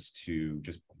was to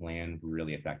just plan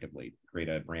really effectively, create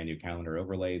a brand new calendar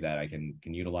overlay that I can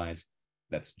utilize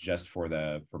that's just for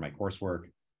my coursework,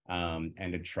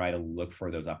 and to try to look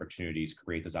for those opportunities,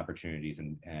 create those opportunities,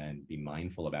 and be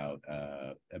mindful about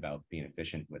being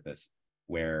efficient with this.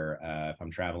 Where if I'm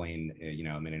traveling,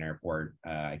 I'm in an airport,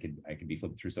 I could be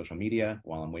flipping through social media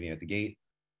while I'm waiting at the gate,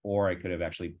 or I could have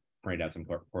actually printed out some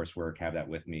coursework, have that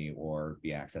with me, or be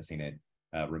accessing it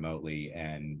remotely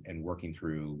and working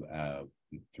through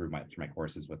my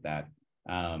courses with that.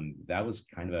 That was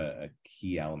kind of a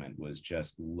key element, was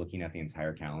just looking at the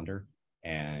entire calendar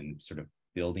and sort of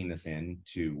building this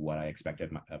into what I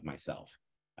expected of myself.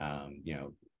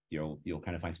 You'll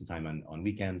kind of find some time on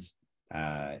weekends,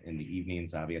 in the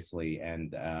evenings, obviously.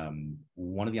 And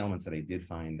one of the elements that I did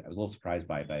find, I was a little surprised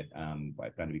by, but I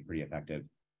found to be pretty effective,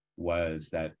 was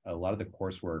that a lot of the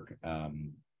coursework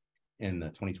in the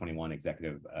 2021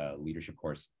 executive leadership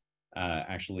course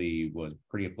actually was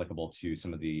pretty applicable to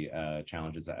some of the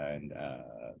challenges and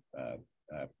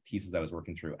pieces I was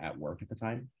working through at work at the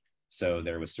time. So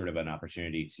there was sort of an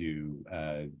opportunity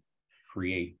to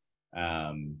create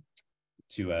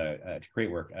create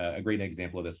work. A great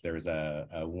example of this, there was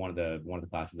one of the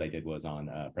classes I did was on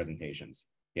presentations.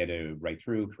 You had to write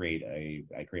through,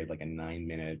 I created like a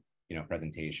 9-minute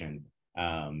presentation,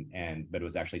 but it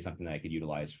was actually something that I could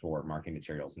utilize for marketing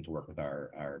materials and to work with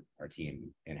our team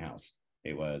in-house.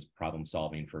 It was problem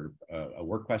solving for a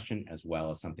work question, as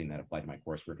well as something that applied to my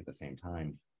coursework at the same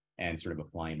time, and sort of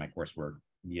applying my coursework,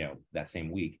 that same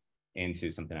week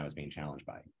into something I was being challenged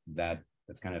by.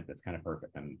 That's kind of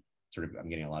perfect. I'm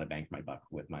getting a lot of bang for my buck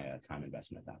with my time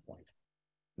investment at that point.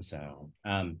 So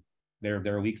there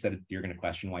are weeks that you're going to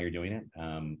question why you're doing it.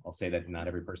 I'll say that not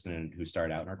every person who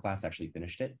started out in our class actually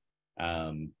finished it.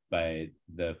 But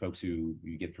the folks who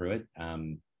you get through it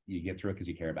because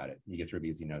you care about it. You get through it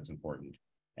because you know it's important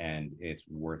and it's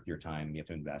worth your time. You have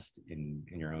to invest in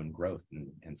your own growth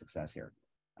and success here.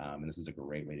 And this is a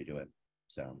great way to do it.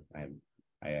 So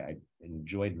I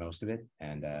enjoyed most of it,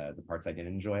 and the parts I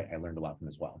didn't enjoy, I learned a lot from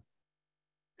as well.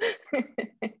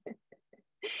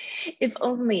 If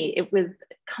only it was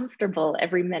comfortable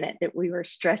every minute that we were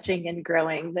stretching and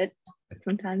growing, but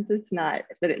sometimes it's not.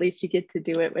 But at least you get to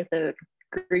do it with a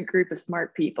great group of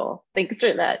smart people. Thanks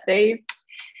for that, Dave.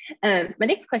 My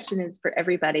next question is for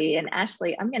everybody. And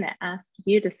Ashley, I'm going to ask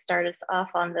you to start us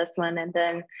off on this one and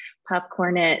then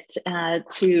popcorn it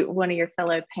to one of your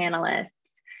fellow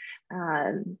panelists.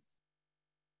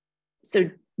 So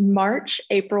March,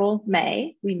 April,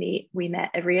 May, we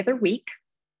met every other week.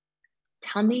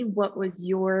 Tell me, what was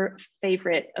your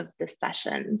favorite of the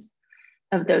sessions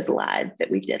of those live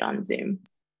that we did on Zoom?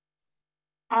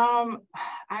 I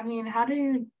mean, how do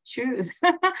you choose?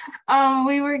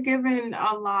 We were given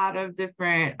a lot of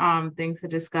different things to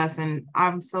discuss, and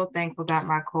I'm so thankful that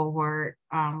my cohort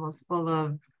was full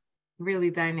of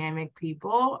really dynamic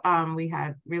people. We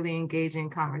had really engaging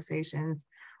conversations.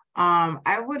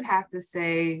 I would have to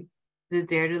say the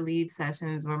Dare to Lead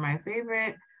sessions were my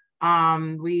favorite.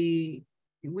 We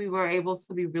were able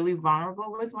to be really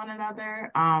vulnerable with one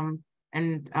another,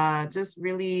 and just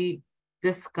really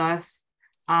discuss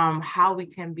how we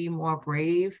can be more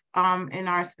brave in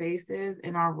our spaces,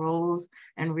 in our roles,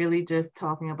 and really just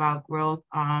talking about growth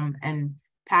and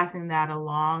passing that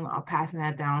along, or passing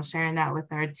that down, sharing that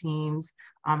with our teams.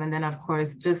 And then, of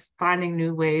course, just finding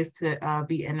new ways to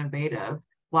be innovative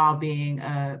while being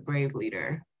a brave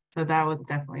leader. So that was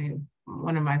definitely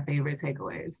one of my favorite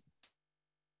takeaways.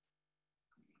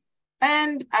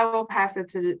 And I will pass it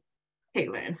to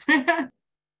Caitlin.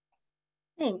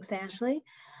 Thanks, Ashley.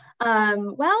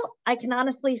 Well, I can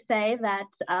honestly say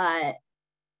that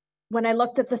when I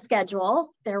looked at the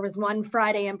schedule, there was one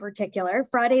Friday in particular.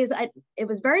 Fridays, it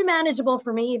was very manageable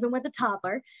for me, even with a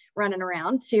toddler running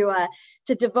around, to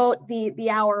devote the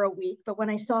hour a week. But when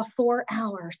I saw 4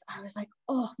 hours, I was like,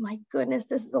 oh my goodness,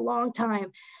 this is a long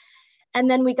time. And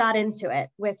then we got into it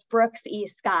with Brooks E.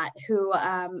 Scott, who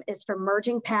is from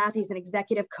Merging Path. He's an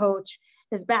executive coach.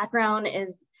 His background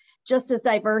is just as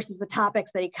diverse as the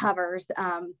topics that he covers.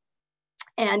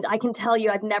 And I can tell you,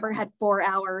 I've never had 4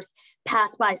 hours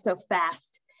pass by so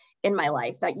fast in my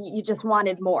life. That you just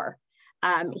wanted more.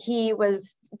 He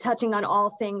was touching on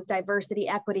all things diversity,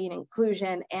 equity, and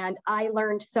inclusion. And I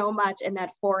learned so much in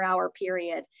that 4-hour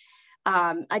period.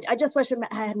 I just wish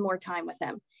I had more time with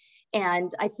him.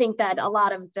 And I think that a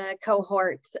lot of the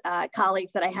cohort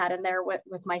colleagues that I had in there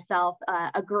with myself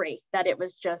agree that it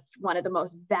was just one of the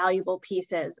most valuable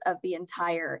pieces of the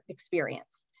entire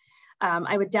experience.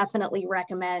 I would definitely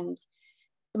recommend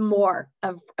more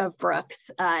of Brooks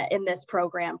in this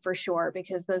program for sure,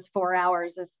 because those 4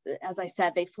 hours, as I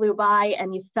said, they flew by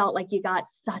and you felt like you got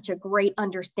such a great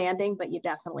understanding, but you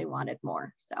definitely wanted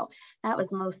more. So that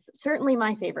was most certainly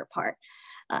my favorite part.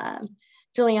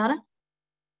 Juliana?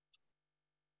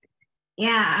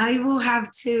 Yeah, I will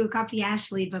have to copy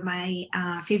Ashley, but my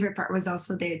favorite part was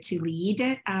also Dare to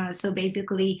Lead. So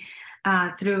basically,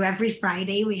 through every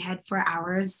Friday, we had 4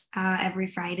 hours every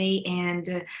Friday.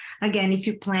 And again, if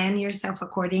you plan yourself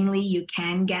accordingly, you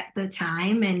can get the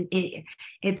time, and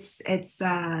it's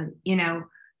you know,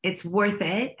 it's worth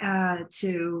it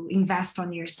to invest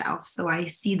on yourself. So I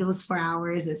see those 4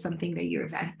 hours as something that you're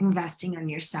investing on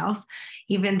yourself,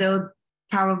 even though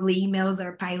probably emails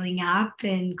are piling up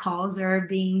and calls are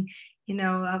being,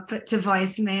 put to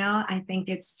voicemail. I think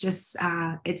it's just,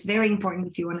 it's very important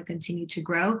if you want to continue to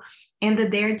grow. And the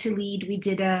Dare to Lead, we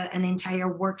did an entire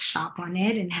workshop on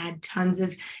it and had tons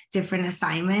of different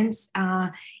assignments.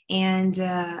 And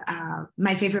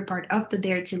my favorite part of the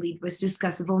Dare to Lead was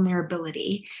discuss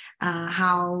vulnerability,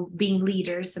 how being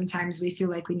leaders, sometimes we feel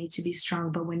like we need to be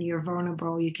strong, but when you're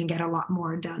vulnerable, you can get a lot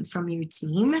more done from your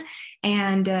team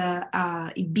and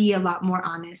be a lot more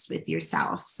honest with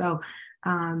yourself. So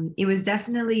it was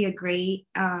definitely a great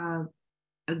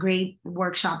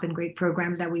workshop and great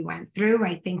program that we went through.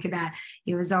 I think that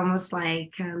it was almost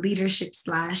like leadership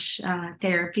 /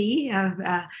 therapy of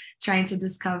trying to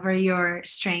discover your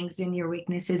strengths and your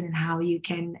weaknesses and how you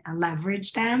can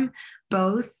leverage them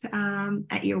both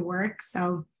at your work.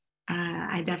 So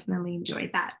I definitely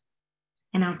enjoyed that.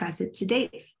 And I'll pass it to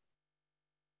Dave.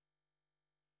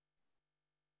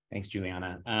 Thanks,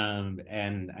 Juliana.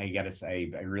 And I gotta say,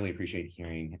 I really appreciate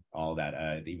hearing all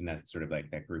that. Even that sort of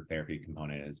like that group therapy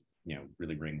component is,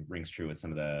 really rings true with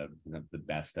some of the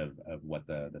best of what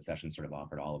the session sort of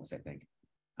offered all of us, I think.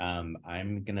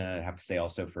 I'm gonna have to say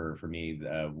also for me,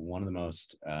 one of the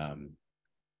most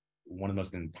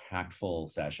impactful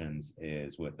sessions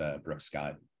is with Brooks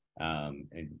Scott.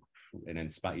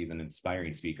 He's an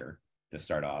inspiring speaker to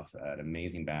start off, an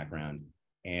amazing background.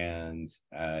 And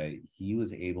he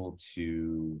was able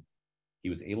to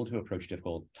approach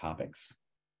difficult topics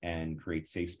and create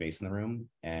safe space in the room,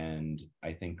 and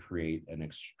I think create an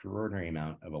extraordinary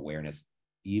amount of awareness.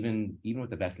 Even with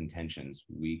the best intentions,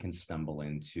 we can stumble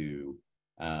into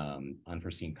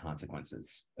unforeseen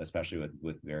consequences, especially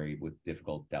with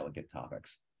difficult, delicate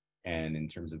topics. And in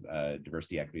terms of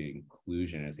diversity, equity,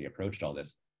 inclusion, as they approached all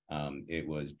this, it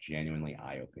was genuinely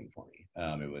eye-opening for me.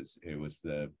 It was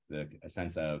the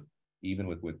sense of, even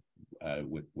with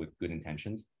good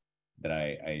intentions, that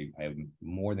I am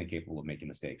more than capable of making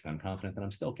mistakes. I'm confident that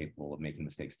I'm still capable of making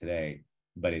mistakes today,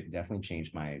 but it definitely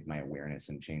changed my awareness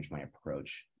and changed my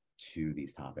approach to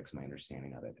these topics, my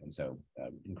understanding of it. And so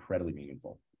incredibly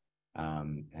meaningful.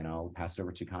 And I'll pass it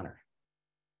over to Connor.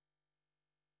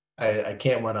 I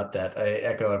can't one up that. I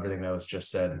echo everything that was just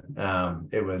said.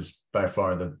 It was by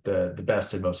far the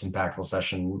best and most impactful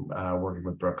session working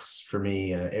with Brooks for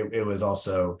me, and it was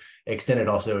also extended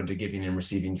also into giving and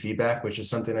receiving feedback, which is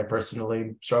something I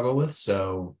personally struggle with.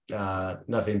 So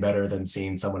nothing better than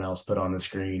seeing someone else put on the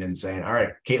screen and saying, "All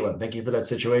right, Caitlin, thank you for that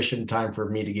situation. Time for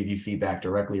me to give you feedback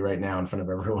directly right now in front of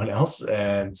everyone else,"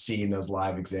 and seeing those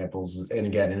live examples, and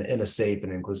again in a safe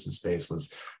and inclusive space,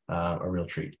 was a real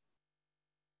treat.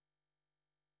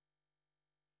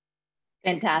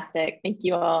 Fantastic. Thank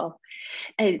you all.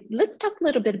 Let's talk a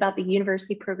little bit about the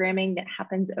university programming that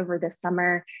happens over the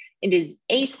summer. It is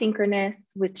asynchronous,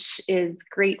 which is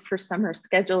great for summer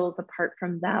schedules. Apart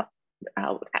from that,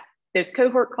 there's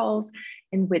cohort calls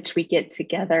in which we get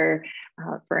together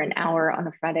for an hour on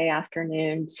a Friday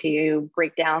afternoon to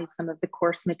break down some of the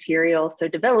course material. So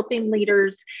developing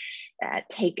leaders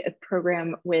take a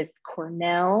program with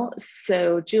Cornell.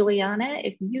 So Juliana,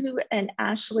 if you and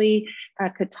Ashley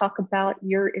could talk about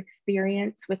your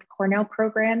experience with Cornell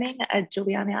programming.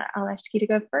 Juliana, I'll ask you to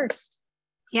go first.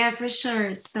 Yeah, for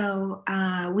sure. So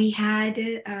we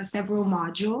had several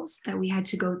modules that we had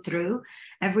to go through.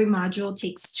 Every module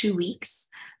takes 2 weeks.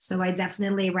 So I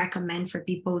definitely recommend for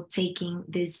people taking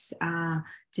this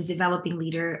developing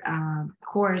leader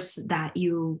course that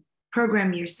you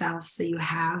program yourself, so you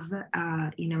have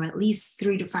at least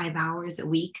 3 to 5 hours a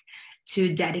week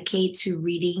to dedicate to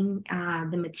reading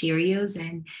the materials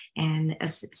and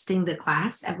assisting the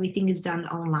class. Everything is done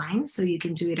online, so you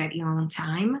can do it at your own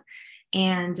time.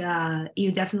 And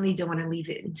you definitely don't want to leave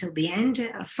it until the end.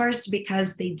 First,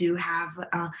 because they do have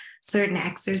certain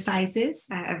exercises.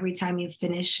 Every time you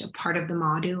finish a part of the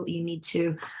module, you need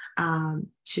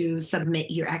to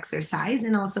submit your exercise.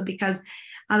 And also because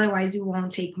otherwise you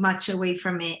won't take much away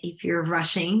from it if you're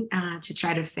rushing to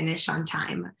try to finish on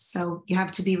time. So you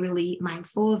have to be really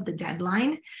mindful of the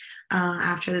deadline.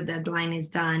 After the deadline is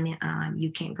done,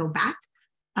 you can't go back.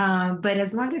 But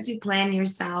as long as you plan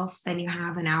yourself and you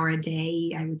have an hour a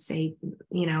day, I would say,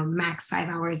 max 5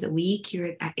 hours a week,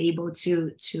 you're able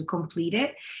to complete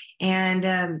it.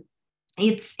 And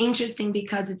it's interesting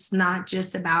because it's not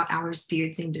just about our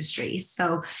spirits industry.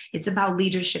 So it's about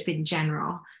leadership in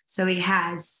general. So it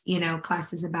has,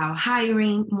 classes about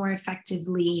hiring more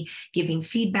effectively, giving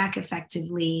feedback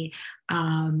effectively,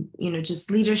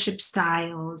 just leadership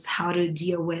styles, how to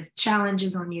deal with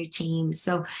challenges on your team.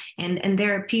 So, and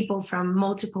there are people from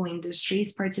multiple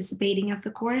industries participating of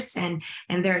the course, and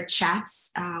there are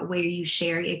chats where you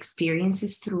share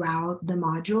experiences throughout the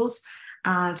modules.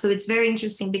 So it's very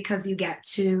interesting because you get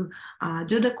to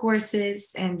do the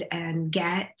courses and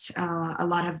get a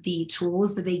lot of the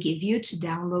tools that they give you to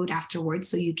download afterwards,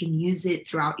 so you can use it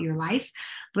throughout your life.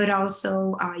 But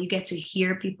also you get to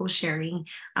hear people sharing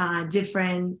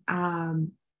different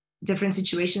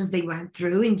situations they went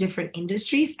through in different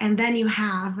industries. And then you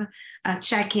have a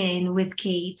check-in with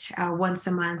Kate once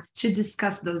a month to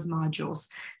discuss those modules.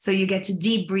 So you get to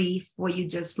debrief what you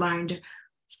just learned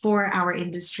for our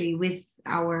industry with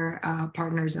our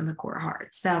partners in the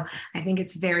cohort. So I think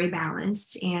it's very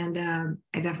balanced, and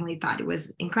I definitely thought it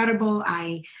was incredible.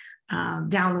 I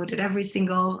downloaded every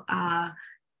single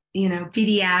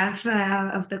PDF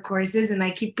of the courses, and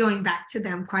I keep going back to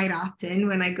them quite often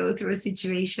when I go through a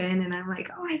situation, and I'm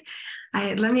like, oh,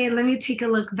 let me take a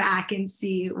look back and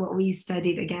see what we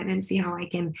studied again and see how I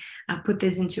can put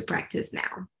this into practice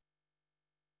now.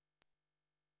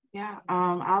 Yeah,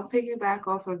 I'll piggyback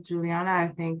off of Juliana. I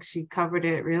think she covered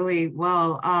it really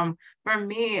well. For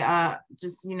me,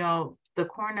 just, the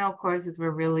Cornell courses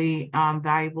were really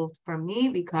valuable for me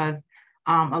because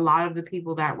a lot of the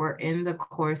people that were in the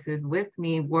courses with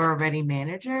me were already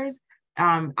managers.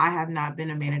 I have not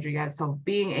been a manager yet. So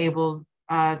being able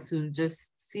to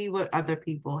just see what other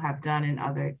people have done in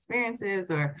other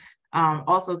experiences, or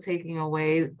also taking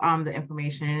away the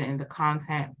information and the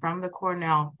content from the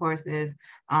Cornell courses,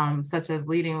 such as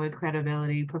leading with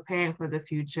credibility, preparing for the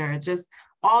future, just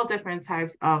all different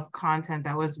types of content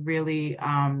that was really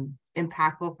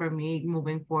impactful for me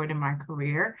moving forward in my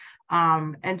career.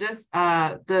 And just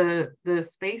the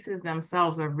spaces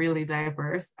themselves are really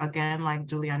diverse. Again, like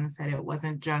Juliana said, it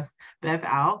wasn't just Bev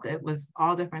Alc, it was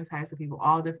all different types of people,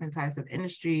 all different types of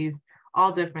industries,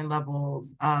 all different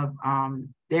levels of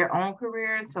their own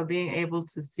careers. So being able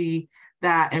to see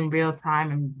that in real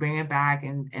time and bring it back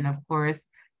and of course,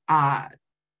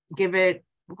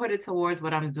 put it towards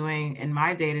what I'm doing in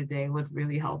my day-to-day was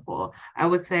really helpful. I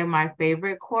would say my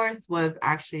favorite course was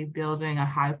actually building a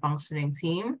high-functioning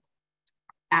team.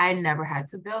 I never had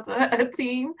to build a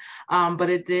team, but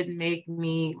it did make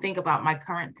me think about my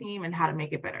current team and how to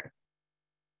make it better.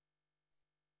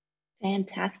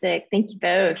 Fantastic. Thank you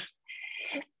both.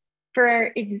 For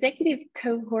our executive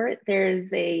cohort,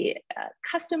 there's a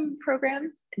custom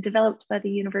program developed by the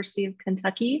University of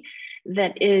Kentucky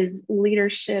that is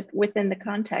leadership within the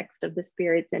context of the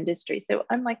spirits industry. So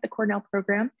unlike the Cornell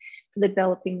program for the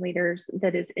developing leaders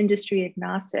that is industry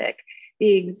agnostic,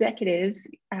 the executives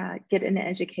get an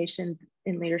education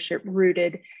in leadership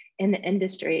rooted in the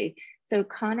industry. So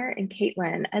Connor and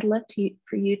Caitlin, I'd love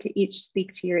for you to each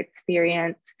speak to your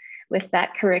experience with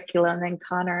that curriculum. And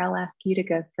Connor, I'll ask you to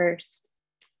go first.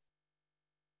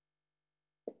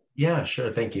 Yeah,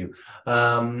 sure. Thank you.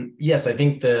 Yes, I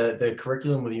think the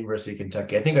curriculum with the University of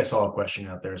Kentucky, I think I saw a question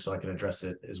out there, so I can address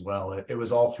it as well. It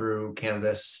was all through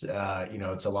Canvas.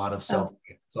 It's a lot of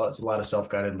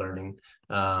self-guided learning.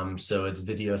 So it's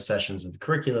video sessions of the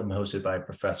curriculum hosted by a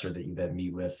professor that you then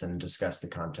meet with and discuss the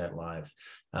content live.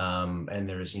 And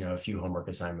there's, a few homework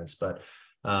assignments, but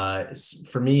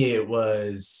for me, it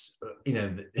was,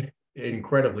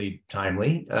 incredibly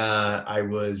timely. I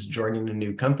was joining a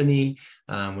new company,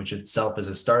 which itself is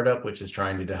a startup, which is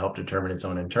trying to help determine its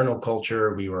own internal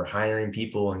culture. We were hiring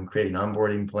people and creating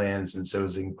onboarding plans. And so it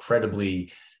was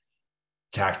incredibly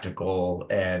tactical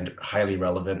and highly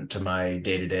relevant to my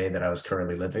day-to-day that I was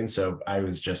currently living. So I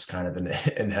was just kind of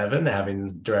in heaven,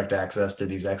 having direct access to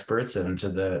these experts and to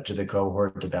the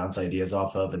cohort to bounce ideas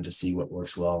off of and to see what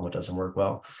works well and what doesn't work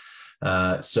well.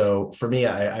 So for me,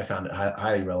 I found it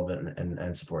highly relevant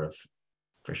and supportive,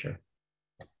 for sure.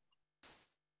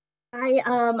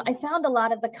 I found a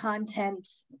lot of the content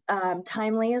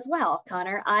timely as well,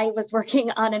 Connor. I was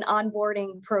working on an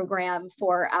onboarding program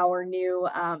for our new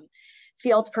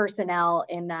field personnel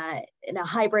in a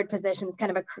hybrid position, it's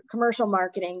kind of a commercial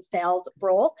marketing sales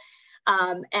role.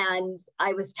 And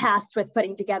I was tasked with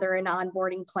putting together an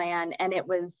onboarding plan, and it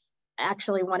was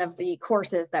actually one of the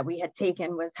courses that we had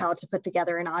taken was how to put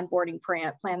together an onboarding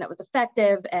plan that was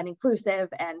effective and inclusive,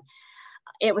 and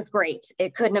it was great.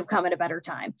 It couldn't have come at a better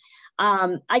time.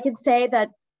 I could say that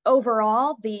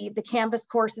overall, the Canvas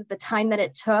courses, the time that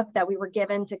it took that we were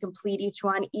given to complete each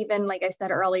one, even like I said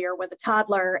earlier, with a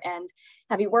toddler and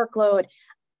heavy workload,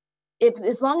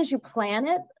 as long as you plan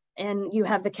it and you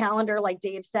have the calendar, like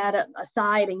Dave said,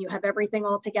 aside, and you have everything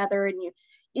all together, and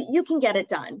you can get it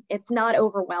done. It's not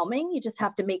overwhelming. You just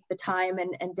have to make the time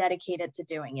and dedicate it to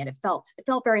doing it. It felt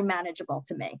very manageable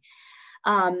to me.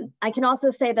 I can also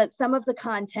say that some of the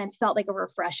content felt like a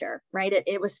refresher, right?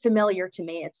 It was familiar to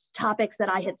me. It's topics that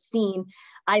I had seen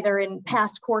either in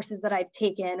past courses that I've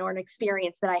taken or an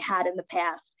experience that I had in the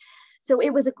past. So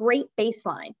it was a great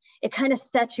baseline. It kind of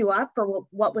sets you up for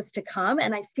what was to come.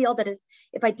 And I feel that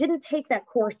if I didn't take that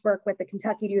coursework with the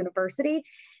Kentucky University,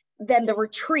 then the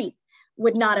retreat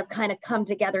would not have kind of come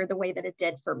together the way that it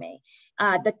did for me.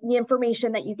 The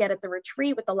information that you get at the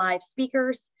retreat with the live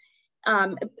speakers,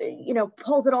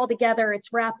 pulls it all together.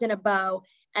 It's wrapped in a bow,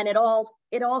 and it all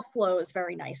flows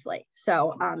very nicely.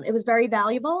 So it was very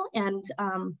valuable, and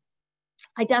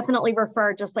I definitely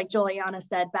refer, just like Juliana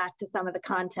said, back to some of the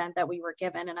content that we were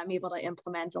given, and I'm able to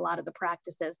implement a lot of the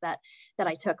practices that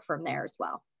I took from there as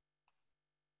well.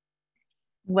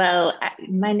 Well,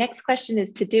 my next question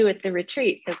is to do with the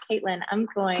retreat. So Caitlin, I'm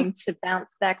going to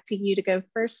bounce back to you to go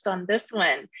first on this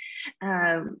one.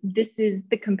 This is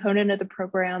the component of the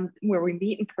program where we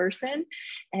meet in person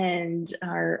and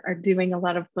are doing a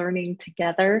lot of learning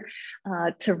together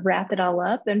to wrap it all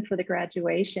up and for the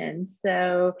graduation.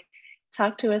 So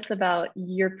talk to us about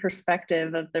your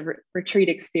perspective of the retreat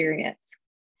experience.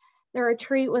 The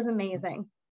retreat was amazing.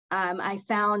 I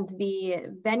found the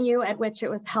venue at which it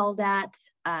was held at,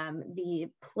 the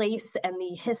place and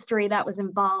the history that was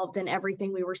involved in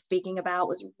everything we were speaking about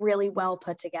was really well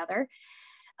put together.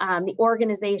 The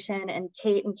organization and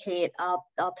Kate,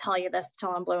 I'll tell you this till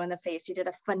I'm blue in the face, you did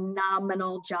a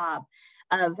phenomenal job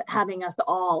of having us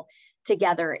all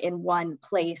together in one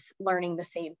place, learning the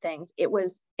same things. It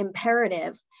was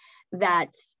imperative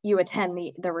that you attend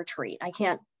the retreat. I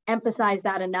can't emphasize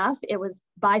that enough. It was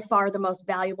by far the most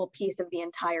valuable piece of the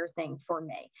entire thing for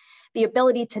me. The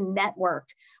ability to network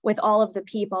with all of the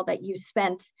people that you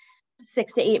spent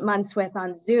 6 to 8 months with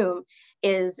on Zoom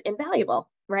is invaluable,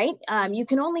 right? You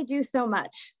can only do so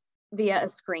much via a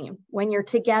screen. When you're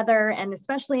together, and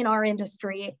especially in our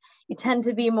industry, you tend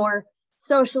to be more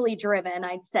socially driven,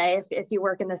 I'd say, if you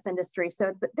work in this industry.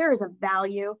 So there is a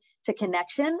value to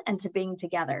connection and to being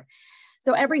together.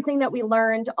 So everything that we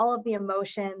learned, all of the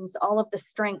emotions, all of the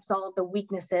strengths, all of the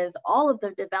weaknesses, all of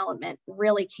the development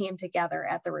really came together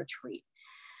at the retreat.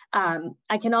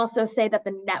 I can also say that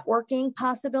the networking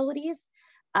possibilities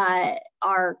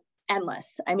are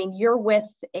endless. I mean, you're with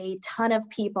a ton of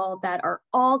people that are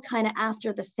all kind of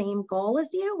after the same goal as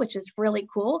you, which is really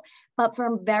cool, but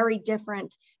from very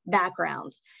different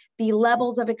backgrounds. The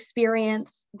levels of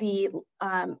experience, the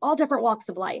all different walks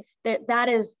of life, that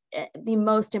is the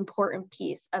most important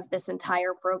piece of this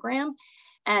entire program.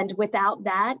 And without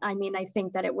that, I mean, I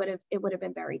think that it would have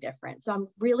been very different. So I'm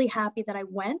really happy that I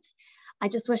went. I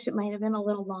just wish it might have been a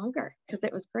little longer because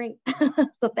it was great.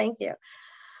 So thank you.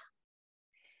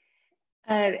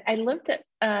 I'd love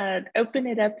to open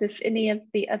it up if any of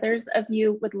the others of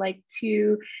you would like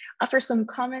to offer some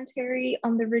commentary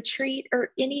on the retreat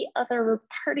or any other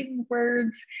parting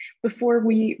words before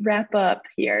we wrap up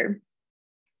here.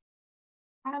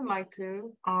 I'd like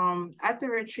to. At the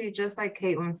retreat, just like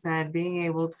Caitlin said, being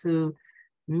able to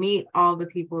meet all the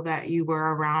people that you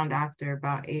were around after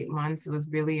about 8 months was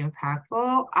really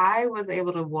impactful. I was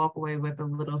able to walk away with a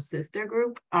little sister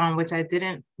group, which I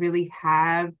didn't really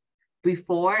have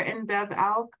before in Bev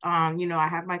Alc. You know, I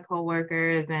have my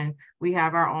coworkers and we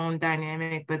have our own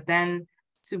dynamic, but then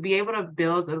to be able to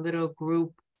build a little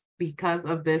group because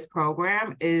of this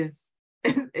program is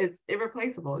it's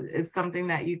irreplaceable. It's something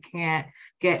that you can't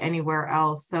get anywhere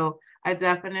else. So I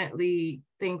definitely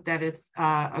think that it's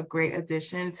a great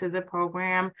addition to the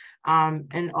program.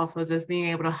 And also just being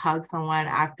able to hug someone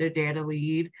after Dare to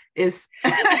Lead is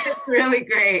it's really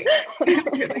great.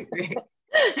 It's really great.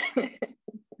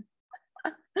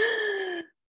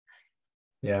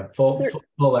 Yeah, full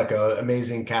echo.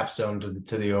 Amazing capstone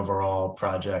to the overall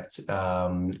project,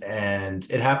 and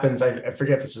it happens. I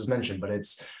forget if this was mentioned, but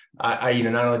it's you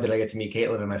know, not only did I get to meet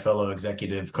Caitlin and my fellow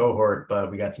executive cohort,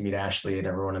 but we got to meet Ashley and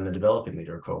everyone in the developing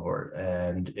leader cohort,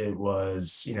 and it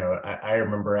was, you know, I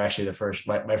remember actually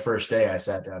my first day I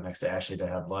sat down next to Ashley to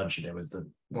have lunch, and it was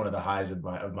one of the highs of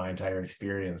my entire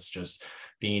experience, just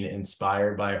being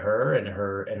inspired by her and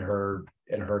her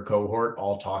cohort,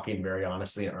 all talking very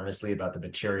honestly and earnestly about the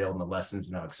material and the lessons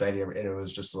and how excited. And it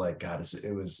was just like, God,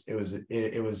 it was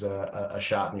a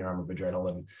shot in the arm of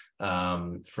adrenaline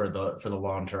for the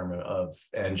long term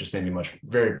and just made me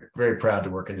very, very proud to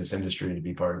work in this industry and to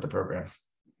be part of the program.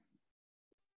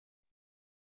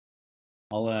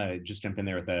 I'll just jump in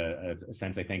there with a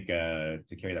sense, I think, to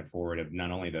carry that forward of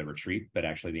not only the retreat, but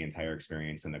actually the entire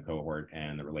experience in the cohort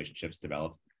and the relationships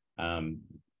developed.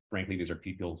 Frankly, these are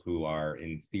people who are,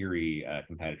 in theory,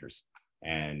 competitors.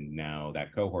 And now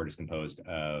that cohort is composed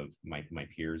of my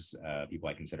peers, people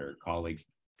I consider colleagues,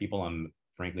 people I'm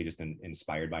frankly just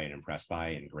inspired by and impressed by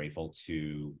and grateful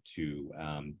to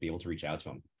be able to reach out to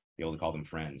them, be able to call them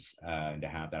friends, and to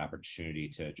have that opportunity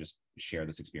to just share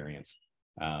this experience.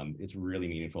 It's really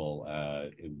meaningful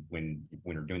when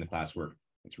we're doing the classwork.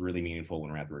 It's really meaningful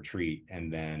when we're at the retreat,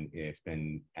 and then it's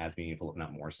been as meaningful, if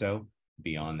not more so,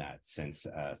 beyond that since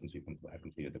we've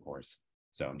completed the course.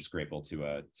 So I'm just grateful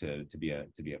to be a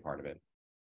part of it.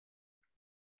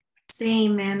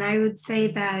 Same, and I would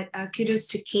say that kudos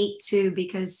to Kate too,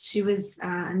 because she was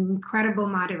an incredible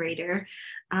moderator.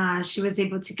 She was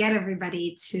able to get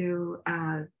everybody to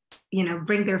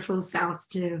bring their full selves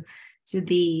to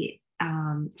the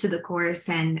course,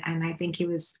 and I think it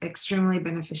was extremely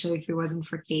beneficial. If it wasn't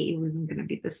for Kate, it wasn't going to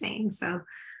be the same. So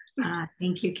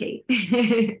thank you, Kate.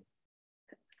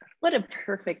 What a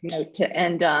perfect note to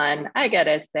end on. I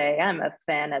gotta say, I'm a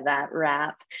fan of that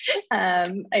wrap.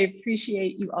 I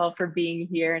appreciate you all for being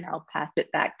here, and I'll pass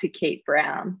it back to Kate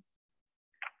Brown.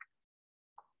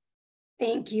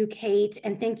 Thank you, Kate,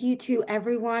 and thank you to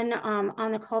everyone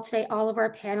on the call today, all of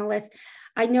our panelists.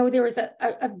 I know there was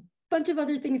a bunch of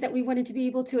other things that we wanted to be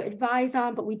able to advise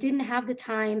on, but we didn't have the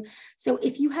time. So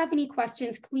if you have any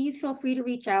questions, please feel free to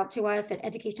reach out to us at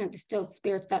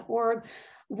education@distilledspirits.org.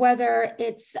 Whether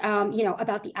it's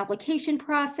about the application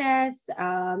process,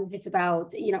 if it's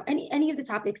about any of the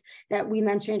topics that we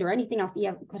mentioned, or anything else that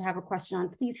you could have a question on,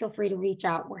 please feel free to reach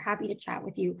out. We're happy to chat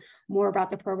with you more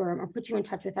about the program or put you in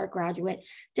touch with our graduate.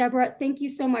 Deborah, thank you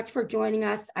so much for joining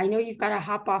us. I know you've got to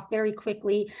hop off very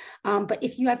quickly, but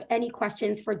if you have any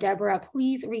questions for Deborah,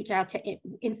 please reach out to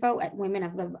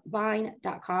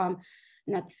info@womenofthevine.com,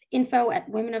 and that's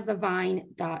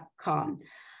info@womenofthevine.com.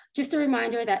 Just a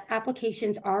reminder that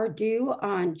applications are due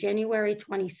on January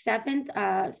 27th.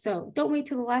 So don't wait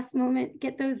till the last moment,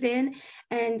 get those in.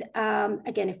 And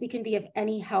again, if we can be of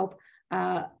any help,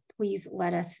 please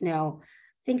let us know.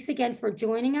 Thanks again for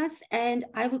joining us. And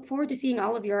I look forward to seeing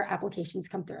all of your applications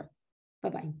come through.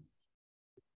 Bye-bye.